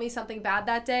person tell me something bad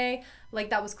that day, like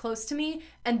that was close to me.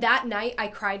 And that night I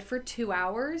cried for 2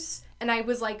 hours, and I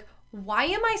was like, why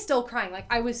am I still crying? Like,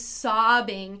 I was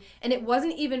sobbing, and it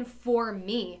wasn't even for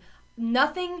me.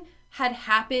 Nothing had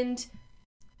happened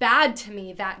bad to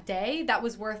me that day that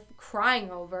was worth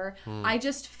crying over. I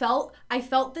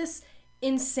felt this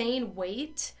insane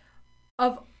weight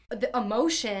of the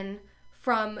emotion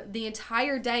from the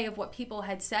entire day of what people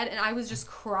had said, and I was just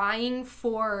crying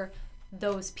for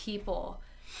those people.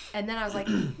 And then I was like,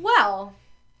 well,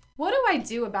 what do I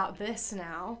do about this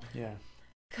now? Yeah.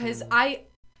 Because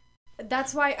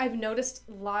that's why I've noticed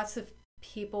lots of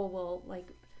people will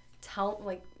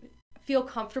feel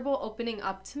comfortable opening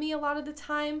up to me a lot of the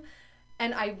time,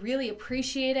 and I really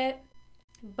appreciate it.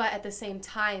 But at the same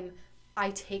time,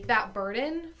 I take that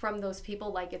burden from those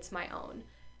people like it's my own,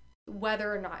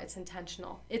 whether or not it's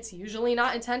intentional. It's usually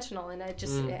not intentional, and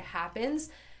it happens.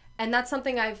 And that's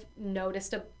something I've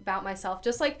noticed about myself,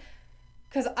 just like,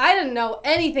 because I didn't know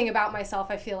anything about myself,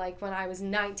 I feel like, when I was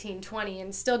 19, 20,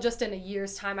 and still just in a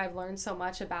year's time, I've learned so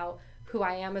much about who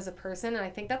I am as a person. And I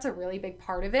think that's a really big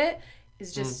part of it,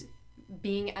 is just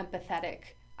being empathetic.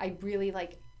 I really,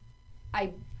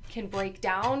 I can break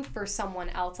down for someone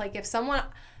else. Like, if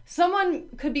someone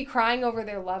could be crying over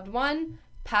their loved one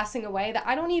passing away that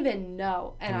I don't even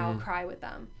know, and I'll cry with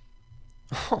them.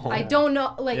 I don't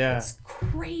know, it's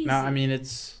crazy. No, I mean,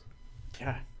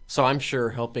 So I'm sure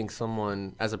helping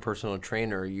someone as a personal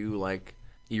trainer, you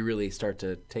really start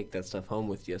to take that stuff home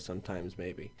with you sometimes,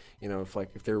 maybe. You know,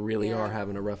 if they really are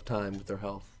having a rough time with their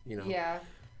health, you know. Yeah.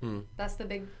 That's the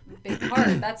big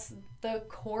part. That's the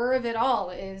core of it all,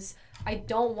 is I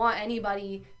don't want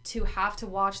anybody to have to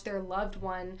watch their loved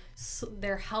one,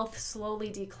 their health slowly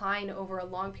decline over a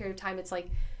long period of time. It's like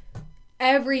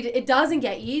it doesn't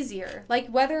get easier. Like,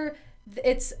 whether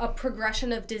it's a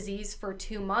progression of disease for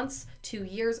 2 months, 2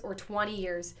 years, or 20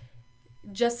 years.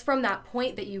 Just from that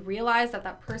point that you realize that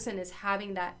that person is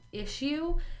having that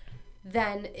issue,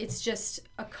 then it's just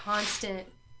a constant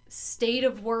state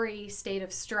of worry, state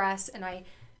of stress, and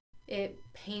it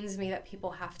pains me that people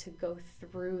have to go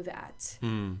through that.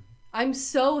 I'm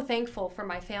so thankful for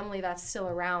my family that's still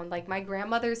around. Like, my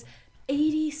grandmother's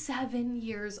 87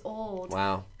 years old.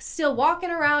 Wow. Still walking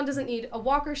around, doesn't need a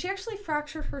walker. She actually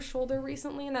fractured her shoulder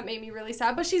recently, and that made me really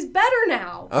sad, but she's better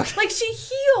now. Okay. Like, she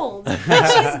healed. Like,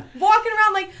 she's walking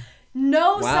around, like,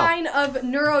 no sign of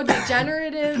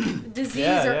neurodegenerative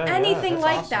disease or anything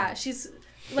like that. She's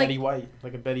like Betty White,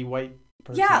 like a Betty White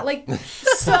person. Yeah, like,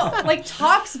 so, like,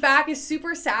 talks back, is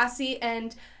super sassy,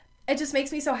 and it just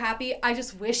makes me so happy. I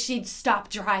just wish she'd stop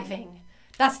driving.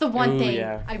 That's the one thing.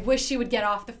 Yeah. I wish she would get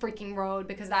off the freaking road,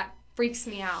 because that freaks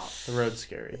me out. The road's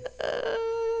scary.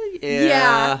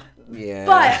 Yeah.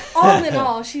 But all in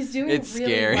all, she's doing it's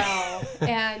really scary. well.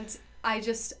 And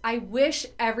I wish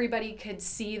everybody could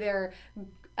see their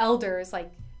elders,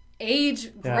 like,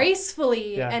 age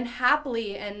gracefully and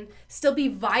happily and still be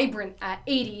vibrant at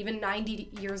 80, even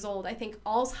 90 years old. I think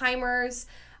Alzheimer's,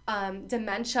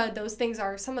 dementia, those things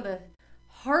are some of the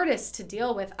hardest to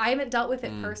deal with. I haven't dealt with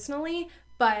it personally,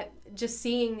 but just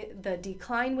seeing the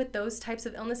decline with those types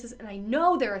of illnesses, and I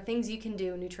know there are things you can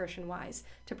do nutrition-wise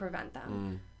to prevent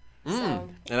them. So.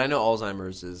 And I know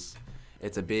Alzheimer's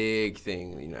it's a big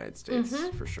thing in the United States,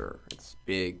 for sure. It's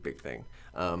big thing.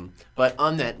 But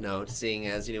on that note, seeing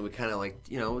as, we kind of like,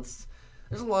 there's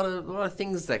a lot of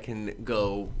things that can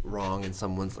go wrong in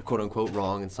someone's, quote unquote,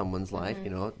 wrong in someone's life.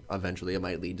 Eventually it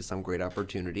might lead to some great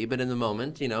opportunity, but in the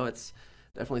moment, it's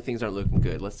definitely, things aren't looking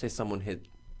good. Let's say someone hit,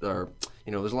 or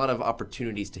there's a lot of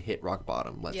opportunities to hit rock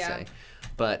bottom, let's say.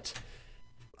 But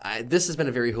this has been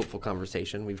a very hopeful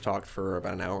conversation. We've talked for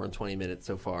about an hour and 20 minutes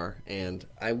so far, and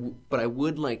I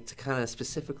would like to kind of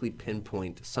specifically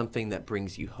pinpoint something that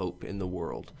brings you hope in the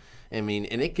world. I mean,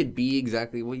 and it could be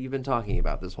exactly what you've been talking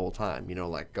about this whole time,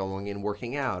 like going and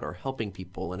working out or helping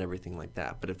people and everything like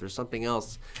that. But if there's something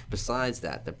else besides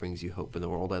that brings you hope in the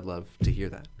world, I'd love to hear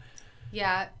that.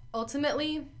 Yeah,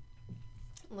 ultimately,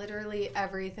 literally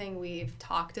everything we've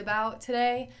talked about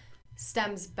today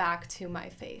stems back to my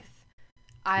faith.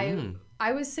 I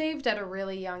was saved at a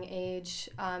really young age,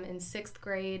 in 6th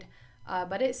grade,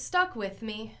 but it stuck with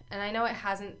me, and I know it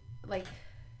hasn't, like,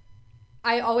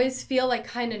 I always feel like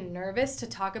kind of nervous to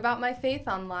talk about my faith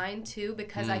online too,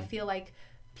 because I feel like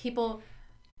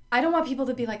I don't want people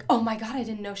to be like, oh my God, I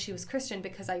didn't know she was Christian,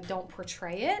 because I don't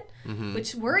portray it,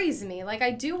 which worries me. Like, I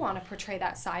do want to portray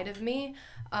that side of me,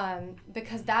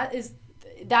 because that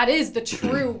is the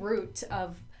true root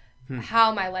of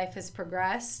how my life has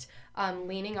progressed,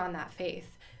 leaning on that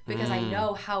faith, because I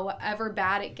know however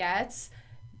bad it gets,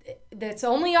 it's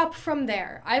only up from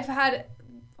there. I've had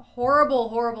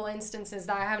horrible instances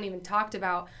that I haven't even talked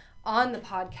about on the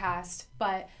podcast,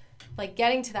 but like,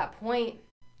 getting to that point,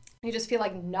 you just feel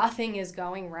like nothing is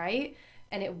going right,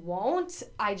 and it won't.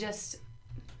 I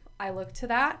look to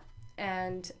that,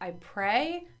 and I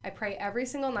pray every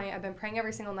single night. I've been praying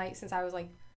every single night since I was like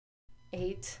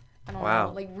 8. I don't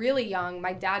know, like, really young.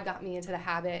 My dad got me into the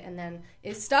habit, and then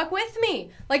it stuck with me.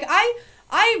 Like,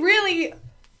 I really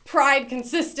pride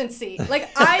consistency. Like,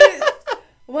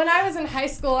 when I was in high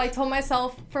school, I told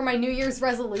myself for my New Year's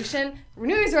resolution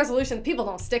people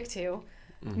don't stick to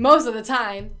most of the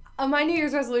time. My New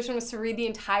Year's resolution was to read the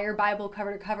entire Bible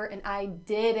cover to cover, and I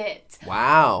did it.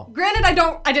 Wow. Granted,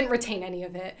 I didn't retain any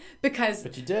of it, because...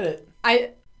 But you did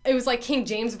it. It was like King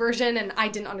James Version, and I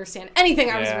didn't understand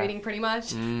anything I was reading, pretty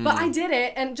much. But I did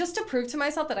it, and just to prove to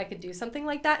myself that I could do something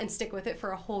like that and stick with it for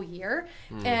a whole year.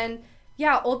 And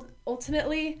yeah,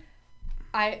 ultimately,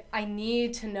 I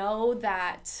need to know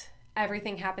that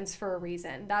everything happens for a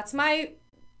reason. That's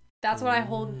what I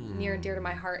hold near and dear to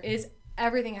my heart, is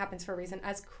everything happens for a reason.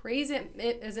 As crazy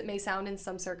as it may sound in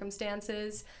some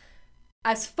circumstances,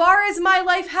 as far as my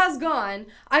life has gone,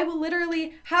 I will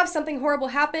literally have something horrible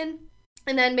happen,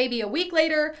 and then maybe a week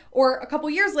later or a couple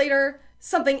years later,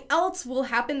 something else will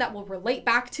happen that will relate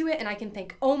back to it, and I can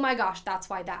think, oh my gosh, that's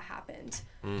why that happened.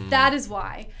 That is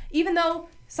why. Even though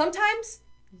sometimes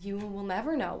you will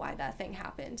never know why that thing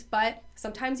happened, but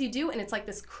sometimes you do, and it's like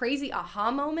this crazy aha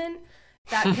moment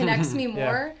that connects me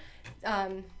more.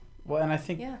 Well, and I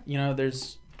think,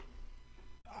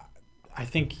 I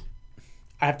think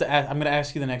I have to ask, I'm going to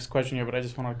ask you the next question here, but I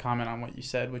just want to comment on what you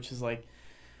said, which is like,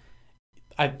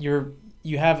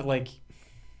 you have like,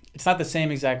 it's not the same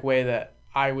exact way that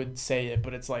I would say it,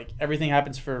 but it's like everything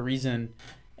happens for a reason,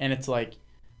 and it's like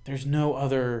there's no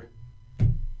other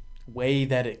way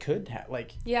that it could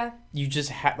Yeah. you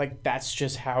just that's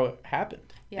just how it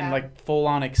happened. Yeah. And like full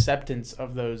on acceptance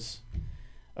of those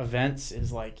events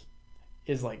is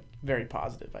very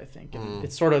positive, I think. And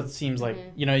it sort of seems like,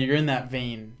 you're in that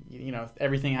vein,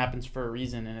 everything happens for a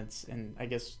reason, and I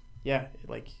guess,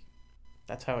 like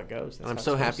that's how it goes. And I'm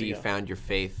so happy you found your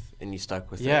faith and you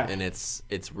stuck with it. And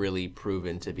it's really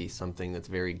proven to be something that's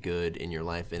very good in your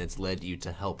life, and it's led you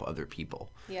to help other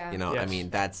people. Yeah. Yes. I mean,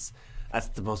 that's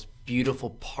the most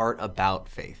beautiful part about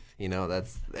faith.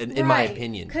 That's in my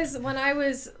opinion. Because when I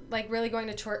was like really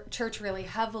going to church really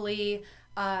heavily,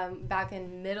 back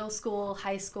in middle school,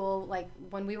 high school, like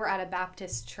when we were at a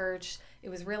Baptist church, it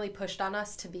was really pushed on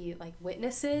us to be like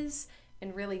witnesses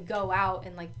and really go out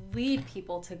and like lead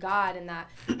people to God in that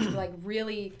like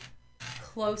really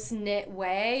close-knit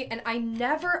way. And I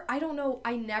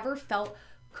never felt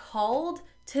called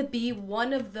to be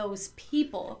one of those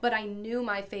people, but I knew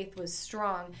my faith was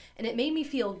strong, and it made me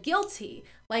feel guilty.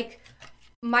 Like,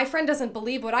 my friend doesn't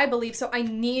believe what I believe, so I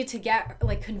need to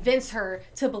convince her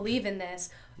to believe in this.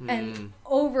 And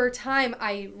over time,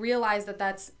 I realized that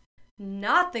that's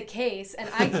not the case, and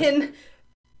I can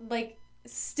like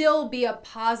still be a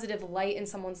positive light in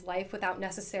someone's life without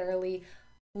necessarily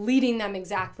leading them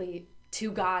exactly to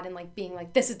God and like being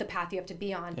like, this is the path you have to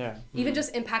be on. Yeah. Even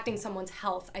just impacting someone's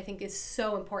health, I think is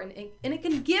so important. And it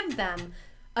can give them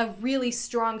a really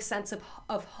strong sense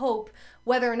of hope,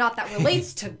 whether or not that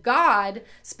relates to God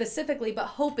specifically, but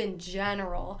hope in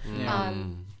general.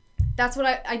 That's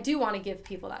what I do want to give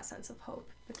people, that sense of hope,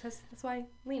 because that's why I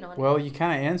lean on it. Well, you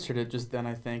kind of answered it just then,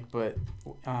 I think, but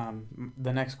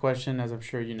the next question, as I'm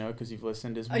sure you know because you've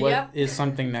listened, is what is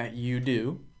something that you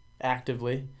do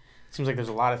actively? Seems like there's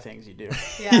a lot of things you do.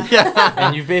 Yeah.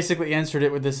 And you've basically answered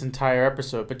it with this entire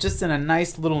episode. But just in a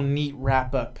nice little neat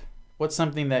wrap up, what's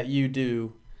something that you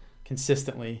do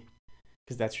consistently,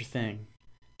 because that's your thing,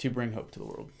 to bring hope to the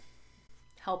world?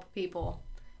 Help people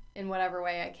in whatever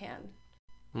way I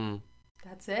can.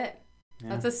 That's it. Yeah.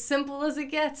 That's as simple as it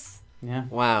gets. Yeah.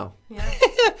 Wow. Yeah.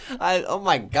 Oh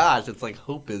my gosh, it's like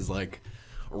hope is like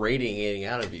radiating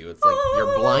out of you. It's like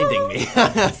you're blinding me.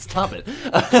 Stop it.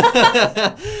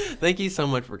 Thank you so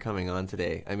much for coming on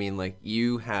today. I mean, like,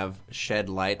 you have shed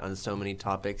light on so many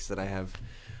topics that I have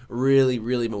really,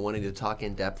 really been wanting to talk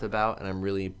in depth about, and I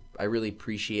really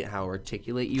appreciate how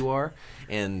articulate you are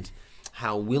and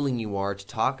how willing you are to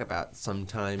talk about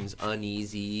sometimes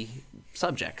uneasy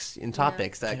subjects and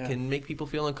topics that can make people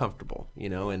feel uncomfortable,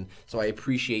 and so I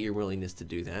appreciate your willingness to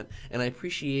do that, and I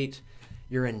appreciate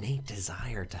your innate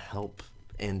desire to help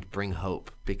and bring hope,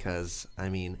 because, I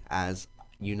mean, as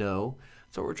you know,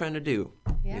 that's what we're trying to do,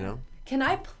 Can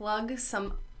I plug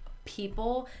some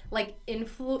people, like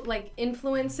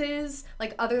influences,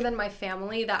 like other than my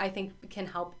family, that I think can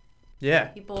help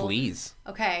people? Please.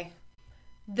 Okay.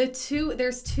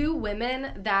 There's two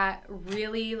women that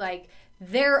really, like,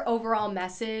 their overall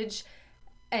message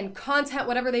and content,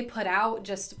 whatever they put out,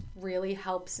 just really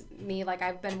helps me. Like,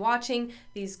 I've been watching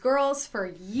these girls for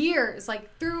years, like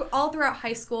all throughout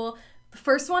high school. The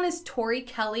first one is Tori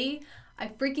Kelly. I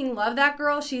freaking love that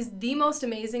girl. She's the most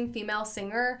amazing female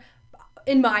singer,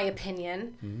 in my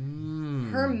opinion.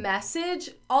 Her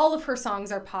message, all of her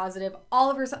songs are positive. All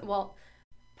of her,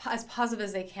 as positive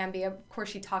as they can be. Of course,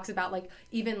 she talks about like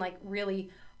even like really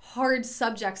hard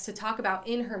subjects to talk about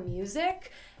in her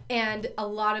music, and a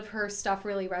lot of her stuff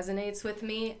really resonates with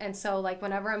me. And so like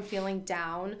whenever I'm feeling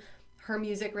down, her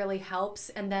music really helps.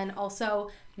 And then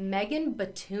also Megan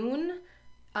Batoon,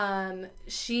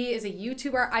 she is a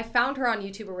YouTuber. I found her on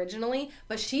YouTube originally,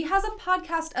 but she has a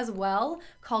podcast as well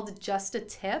called Just a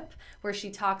Tip, where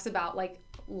she talks about like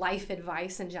life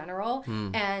advice in general.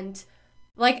 And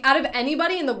like, out of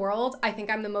anybody in the world, I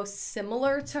think I'm the most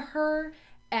similar to her,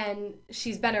 and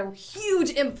she's been a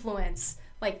huge influence,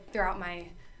 like, throughout my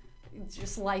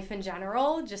just life in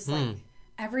general, just like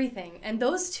everything. And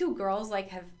those two girls like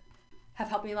have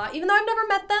helped me a lot, even though I've never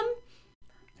met them.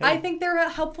 Hey. I think they're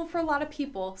helpful for a lot of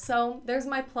people. So there's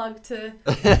my plug to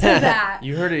that.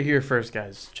 You heard it here first,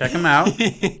 guys. Check them out.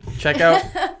 Check out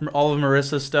all of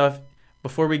Marissa's stuff.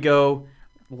 Before we go,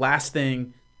 last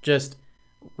thing, just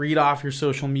read off your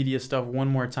social media stuff one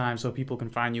more time so people can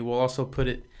find you. We'll also put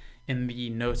it in the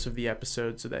notes of the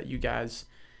episode so that you guys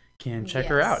can check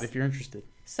her out if you're interested.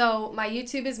 So my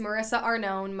YouTube is Marissa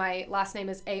Arnone. My last name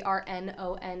is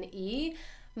Arnone.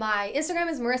 My Instagram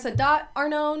is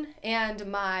marissa.arnone, and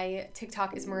my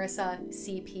TikTok is Marissa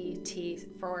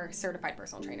CPT for Certified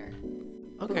Personal Trainer.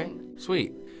 Okay, Boom.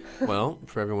 Sweet. Well,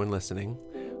 for everyone listening,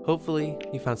 hopefully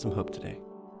you found some hope today.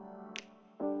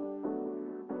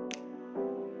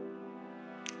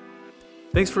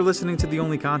 Thanks for listening to The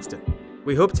Only Constant.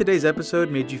 We hope today's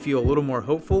episode made you feel a little more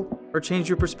hopeful or changed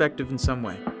your perspective in some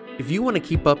way. If you want to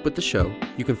keep up with the show,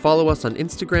 you can follow us on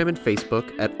Instagram and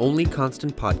Facebook at Only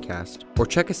Constant Podcast, or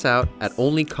check us out at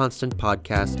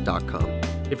onlyconstantpodcast.com.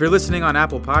 If you're listening on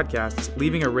Apple Podcasts,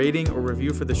 leaving a rating or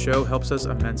review for the show helps us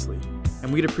immensely,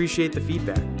 and we'd appreciate the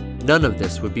feedback. None of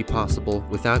this would be possible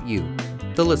without you,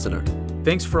 the listener.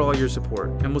 Thanks for all your support,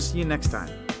 and we'll see you next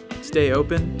time. Stay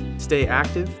open, stay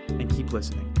active, and keep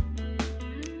listening.